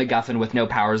just a MacGuffin with no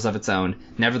powers of its own.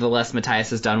 Nevertheless, Matthias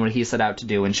has done what he set out to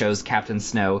do and shows Captain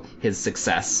Snow his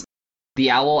success.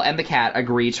 The owl and the cat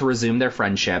agree to resume their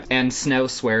friendship, and Snow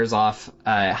swears off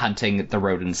hunting the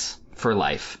rodents for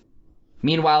life.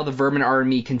 Meanwhile, the vermin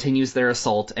army continues their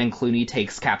assault, and Clooney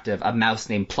takes captive a mouse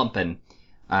named Plumpin,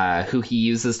 who he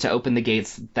uses to open the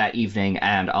gates that evening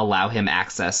and allow him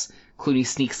access. Clooney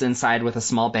sneaks inside with a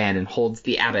small band and holds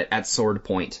the abbot at sword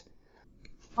point.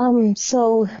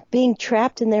 So being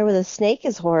trapped in there with a snake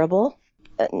is horrible.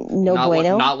 No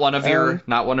bueno. Not one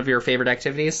of your favorite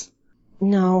activities?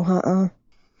 No,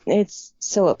 It's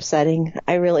so upsetting.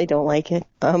 I really don't like it.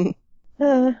 And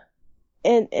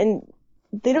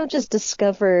they don't just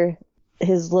discover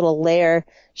his little lair.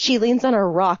 She leans on a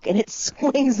rock and it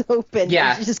swings open. Yeah.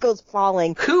 And she just goes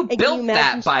falling. Who built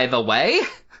that, by the way?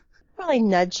 Probably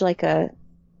nudge like a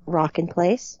rock in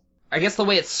place. I guess the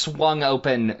way it swung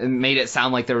open made it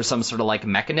sound like there was some sort of, like,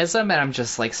 mechanism, and I'm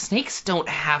just like, snakes don't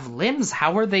have limbs.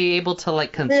 How are they able to,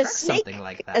 like, construct something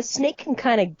like that? A snake can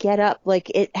kind of get up. Like,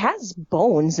 it has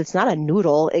bones. It's not a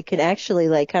noodle. It can actually,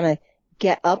 like, kind of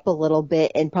get up a little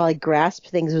bit and probably grasp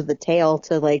things with the tail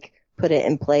to, like, put it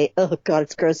in play. Oh, God,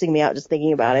 it's grossing me out just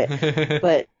thinking about it.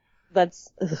 But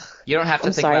that's... Ugh. You don't have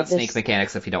to think about snake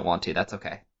mechanics if you don't want to. That's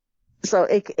okay. So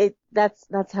that's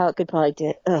how it could probably do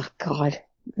it. Oh, God.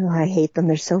 Oh, I hate them.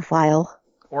 They're so vile.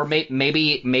 Or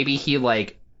maybe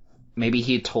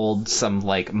he told some,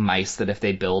 like, mice that if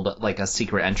they build, like, a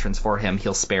secret entrance for him,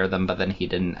 he'll spare them, but then he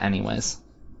didn't anyways.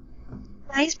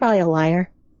 He's probably a liar.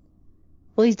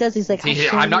 Well, he does. He's like,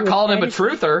 I'm not calling him a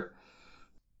truther.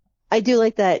 I do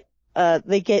like that.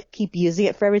 They keep using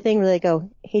it for everything. Where they go,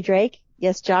 "Hey, Drake.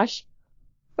 Yes, Josh.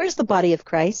 Where's the body of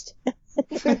Christ?"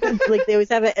 Like they always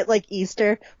have it at like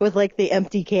Easter with like the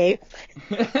empty cave.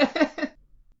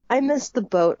 I missed the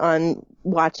boat on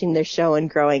watching their show and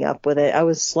growing up with it. I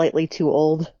was slightly too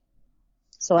old,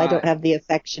 so I don't have the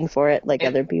affection for it like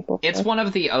other people. It's one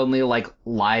of the only, like,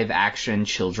 live-action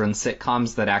children's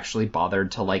sitcoms that actually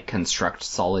bothered to, like, construct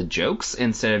solid jokes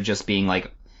instead of just being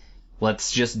like,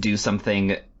 let's just do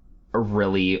something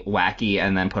really wacky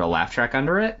and then put a laugh track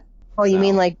under it. Oh, you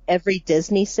mean like every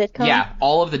Disney sitcom? Yeah,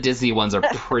 all of the Disney ones are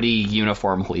pretty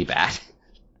uniformly bad.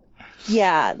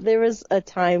 Yeah, there was a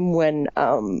time when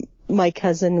my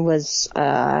cousin was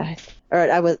I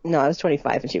was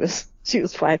 25 and she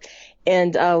was 5,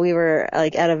 and we were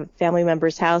like at a family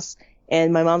member's house,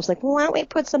 and my mom's like, well, why don't we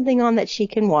put something on that she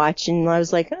can watch? And I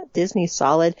was like, oh, Disney's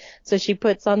solid. So she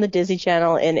puts on the Disney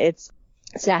Channel, and it's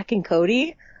Zack and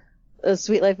Cody, The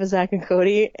Sweet Life of Zack and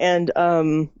Cody, and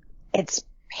it's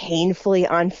painfully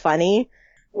unfunny.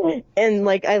 And,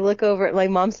 like, I look over at my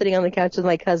mom sitting on the couch with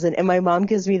my cousin, and my mom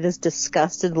gives me this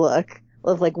disgusted look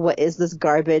of, like, what is this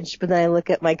garbage? But then I look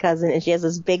at my cousin, and she has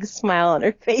this big smile on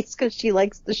her face because she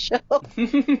likes the show.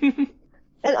 And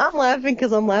I'm laughing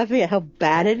because I'm laughing at how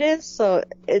bad it is. So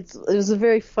it was a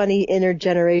very funny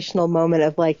intergenerational moment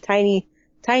of, like, tiny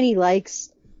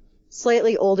likes,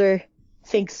 slightly older,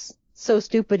 thinks so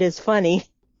stupid is funny.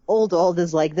 Old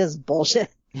is like, this is bullshit.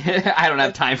 I don't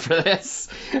have time for this.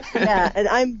 Yeah,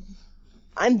 and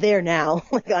I'm there now.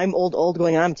 Like, I'm old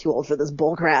going, I'm too old for this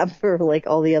bullcrap, for, like,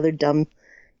 all the other dumb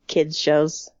kids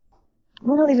shows. I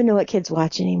don't even know what kids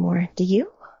watch anymore. Do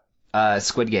you?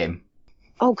 Squid Game.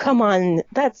 Oh, come on.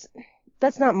 That's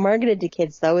not marketed to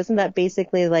kids, though. Isn't that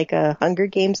basically like a Hunger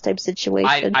Games type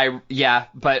situation? Yeah,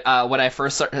 but when I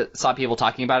first saw people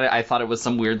talking about it, I thought it was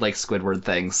some weird, like, Squidward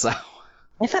thing, so...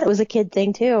 I thought it was a kid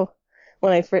thing, too.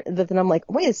 But then I'm like,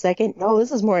 wait a second. No,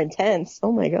 this is more intense.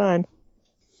 Oh my God.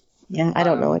 Yeah, I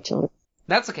don't know what children.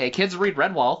 That's okay. Kids read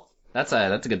Redwall. That's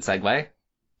a good segue.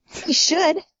 You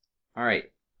should. All right.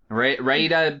 Ready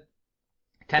to...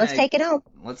 Let's take it home.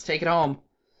 Let's take it home.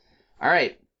 All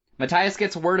right. Matthias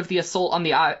gets word of the assault on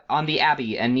the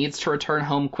Abbey and needs to return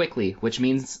home quickly, which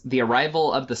means the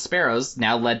arrival of the Sparrows,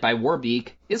 now led by Warbeak,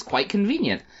 is quite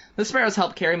convenient. The Sparrows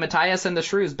help carry Matthias and the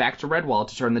Shrews back to Redwall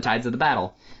to turn the tides of the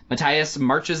battle. Matthias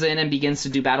marches in and begins to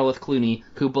do battle with Clooney,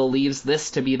 who believes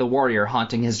this to be the warrior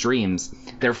haunting his dreams.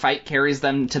 Their fight carries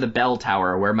them to the bell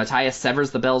tower, where Matthias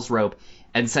severs the bell's rope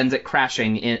and sends it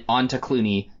crashing onto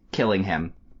Clooney, killing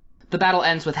him. The battle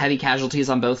ends with heavy casualties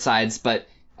on both sides, but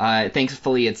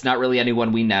thankfully it's not really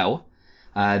anyone we know.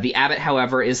 The abbot,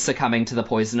 however, is succumbing to the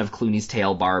poison of Clooney's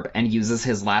tail barb and uses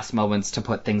his last moments to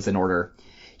put things in order.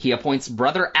 He appoints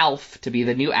Brother Alf to be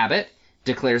the new abbot,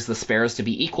 declares the Sparrows to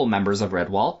be equal members of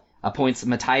Redwall, appoints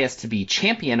Matthias to be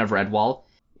champion of Redwall,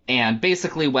 and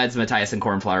basically weds Matthias and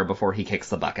Cornflower before he kicks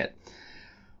the bucket.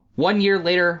 1 year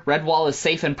later, Redwall is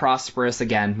safe and prosperous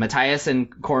again. Matthias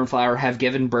and Cornflower have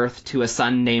given birth to a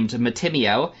son named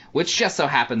Matimio, which just so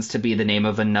happens to be the name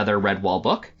of another Redwall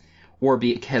book.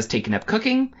 Warbeak has taken up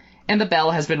cooking, and the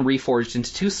bell has been reforged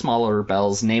into 2 smaller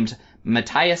bells named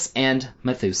Matthias and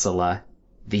Methuselah.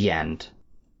 The end.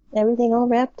 Everything all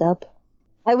wrapped up.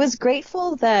 I was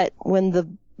grateful that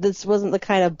when this wasn't the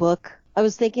kind of book. I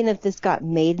was thinking if this got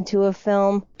made into a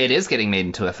film. It is getting made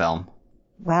into a film.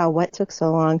 Wow, what took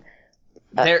so long?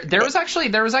 There was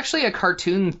actually a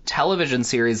cartoon television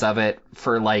series of it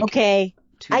for like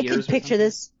 2 I years. could picture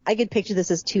this. I could picture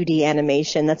this as 2D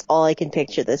animation. That's all I can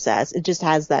picture this as. It just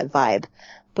has that vibe.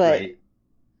 But Right.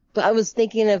 But I was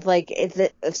thinking of like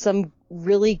if some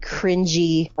really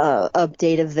cringy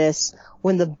update of this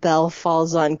when the bell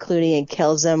falls on Clooney and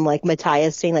kills him, like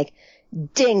Matthias saying like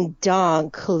 "Ding dong,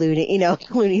 Clooney,"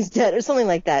 Clooney's dead or something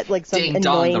like that. Like some Ding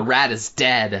annoying, dong, the rat is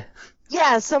dead.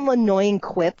 yeah, some annoying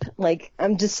quip. Like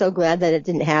I'm just so glad that it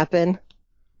didn't happen.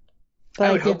 But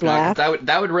I would did hope not, 'cause laugh.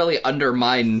 that would really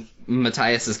undermine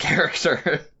Matthias's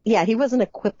character. Yeah, he wasn't a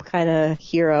quip kind of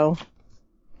hero.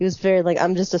 He was very like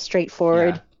I'm just a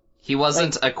straightforward. Yeah. He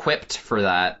wasn't equipped for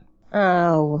that.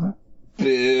 Oh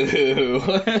Boo.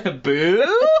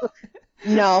 Boo?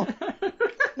 no,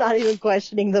 not even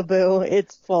questioning the boo.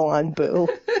 It's full on boo.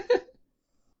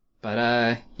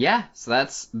 But yeah, so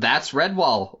that's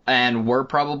Redwall, and we're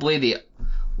probably the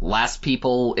last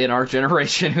people in our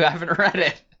generation who haven't read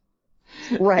it.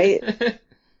 Right. I'm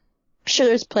sure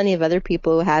there's plenty of other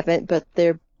people who haven't, but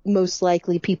they're most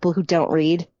likely people who don't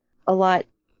read a lot.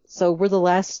 So we're the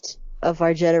last of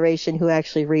our generation who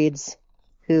actually reads,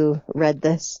 who read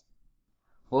this.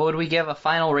 What would we give a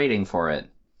final rating for it?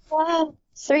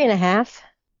 3.5.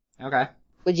 Okay.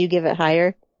 Would you give it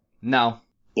higher? No.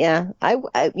 Yeah, I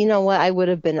you know what? I would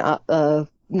have been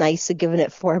nice to giving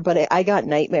it 4, but I got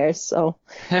nightmares, so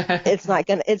it's not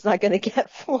gonna get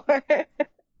 4.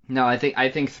 No, I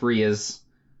think 3 is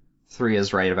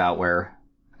right about where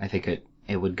I think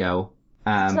it would go.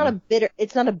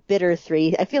 It's not a bitter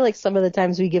 3. I feel like some of the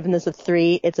times we've given this a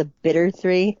 3, it's a bitter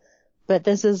 3, but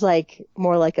this is like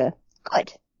more like a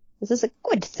good. This is a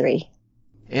good 3.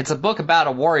 It's a book about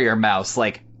a warrior mouse.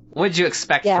 Like, what'd you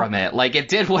expect from it? Like, it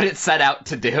did what it set out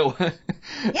to do.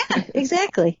 Yeah,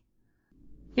 exactly.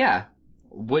 Yeah.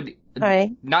 All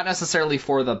right. Not necessarily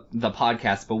for the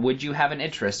podcast, but would you have an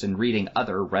interest in reading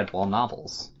other Redwall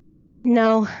novels?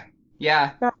 No,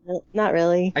 Yeah. not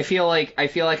really. I feel like I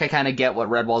kind of get what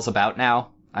Redwall's about now.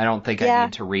 I don't think I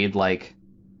need to read like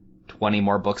 20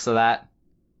 more books of that.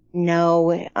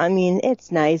 No, I mean,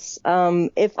 it's nice.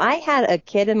 If I had a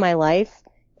kid in my life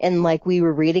and like we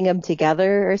were reading them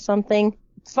together or something,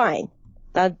 fine.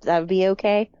 That would be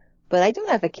okay. But I don't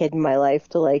have a kid in my life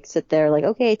to like sit there like,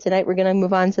 okay, tonight we're going to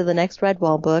move on to the next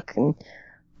Redwall book. And,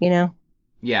 Yeah.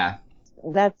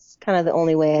 that's kind of the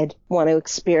only way I'd want to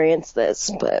experience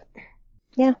this. But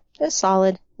yeah, it's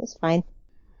solid. It's fine.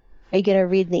 Are you going to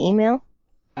read the email?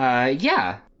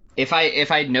 Yeah. If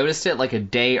I'd noticed it like a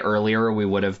day earlier, we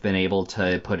would have been able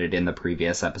to put it in the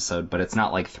previous episode, but it's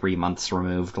not like 3 months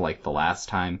removed like the last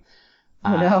time.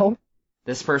 Oh, no.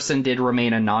 This person did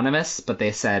remain anonymous, but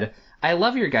they said, I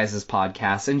love your guys'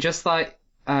 podcast and just thought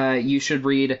you should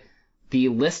read The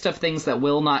List of Things That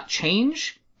Will Not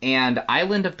Change and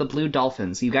Island of the Blue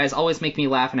Dolphins. You guys always make me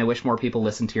laugh, and I wish more people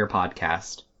listen to your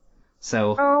podcast.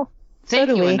 So, thank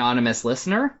you, anonymous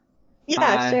listener.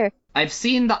 Yeah, sure. I've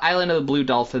seen the Island of the Blue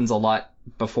Dolphins a lot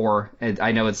before.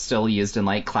 I know it's still used in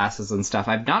like classes and stuff.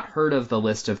 I've not heard of The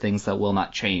List of Things That Will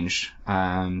Not Change.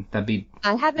 That'd be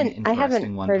I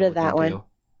haven't one heard of that one.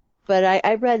 But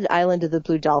I read Island of the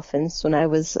Blue Dolphins when I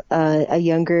was a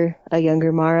younger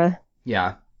Mara.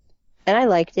 Yeah. And I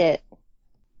liked it.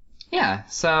 Yeah,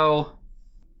 so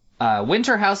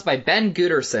Winter House by Ben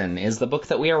Gooderson is the book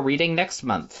that we are reading next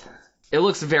month. It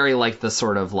looks very like the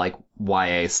sort of like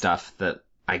YA stuff that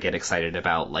I get excited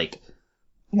about. Like,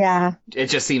 yeah, it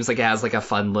just seems like it has like a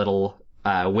fun little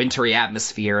wintry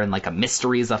atmosphere and like a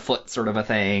mysteries afoot sort of a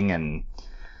thing. And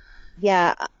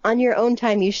yeah, on your own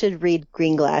time, you should read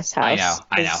Green Glass House.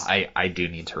 I know. I do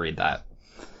need to read that.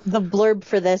 The blurb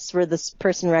for this, where this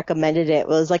person recommended it,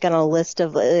 was like on a list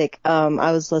of like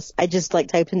I just like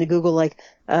typed into Google like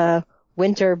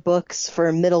winter books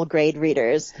for middle grade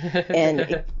readers,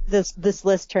 and this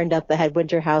list turned up that had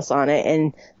Winter House on it,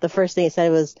 and the first thing it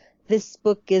said was, this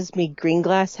book gives me Green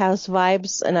Glass House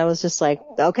vibes, and I was just like,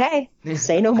 okay,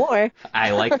 say no more.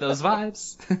 I like those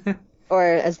vibes. Or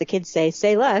as the kids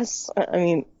say less. I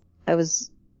mean, I was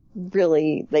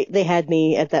really, they had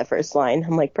me at that first line.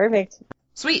 I'm like, perfect.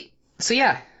 Sweet. So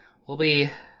yeah, we'll be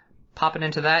popping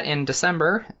into that in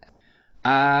December.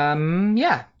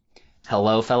 Yeah.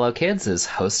 Hello, Fellow Kids is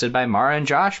hosted by Mara and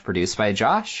Josh, produced by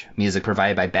Josh, music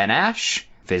provided by Ben Ash.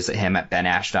 Visit him at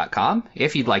benash.com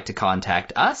if you'd like to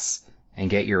contact us and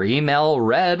get your email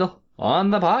read on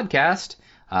the podcast.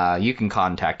 You can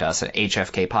contact us at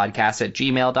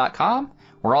hfkpodcast@gmail.com.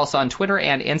 We're also on Twitter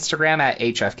and Instagram at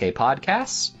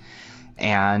hfkpodcast.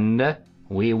 And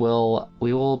we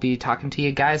will be talking to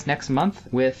you guys next month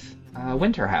with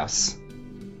Winter House.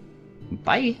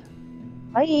 Bye.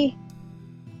 Bye.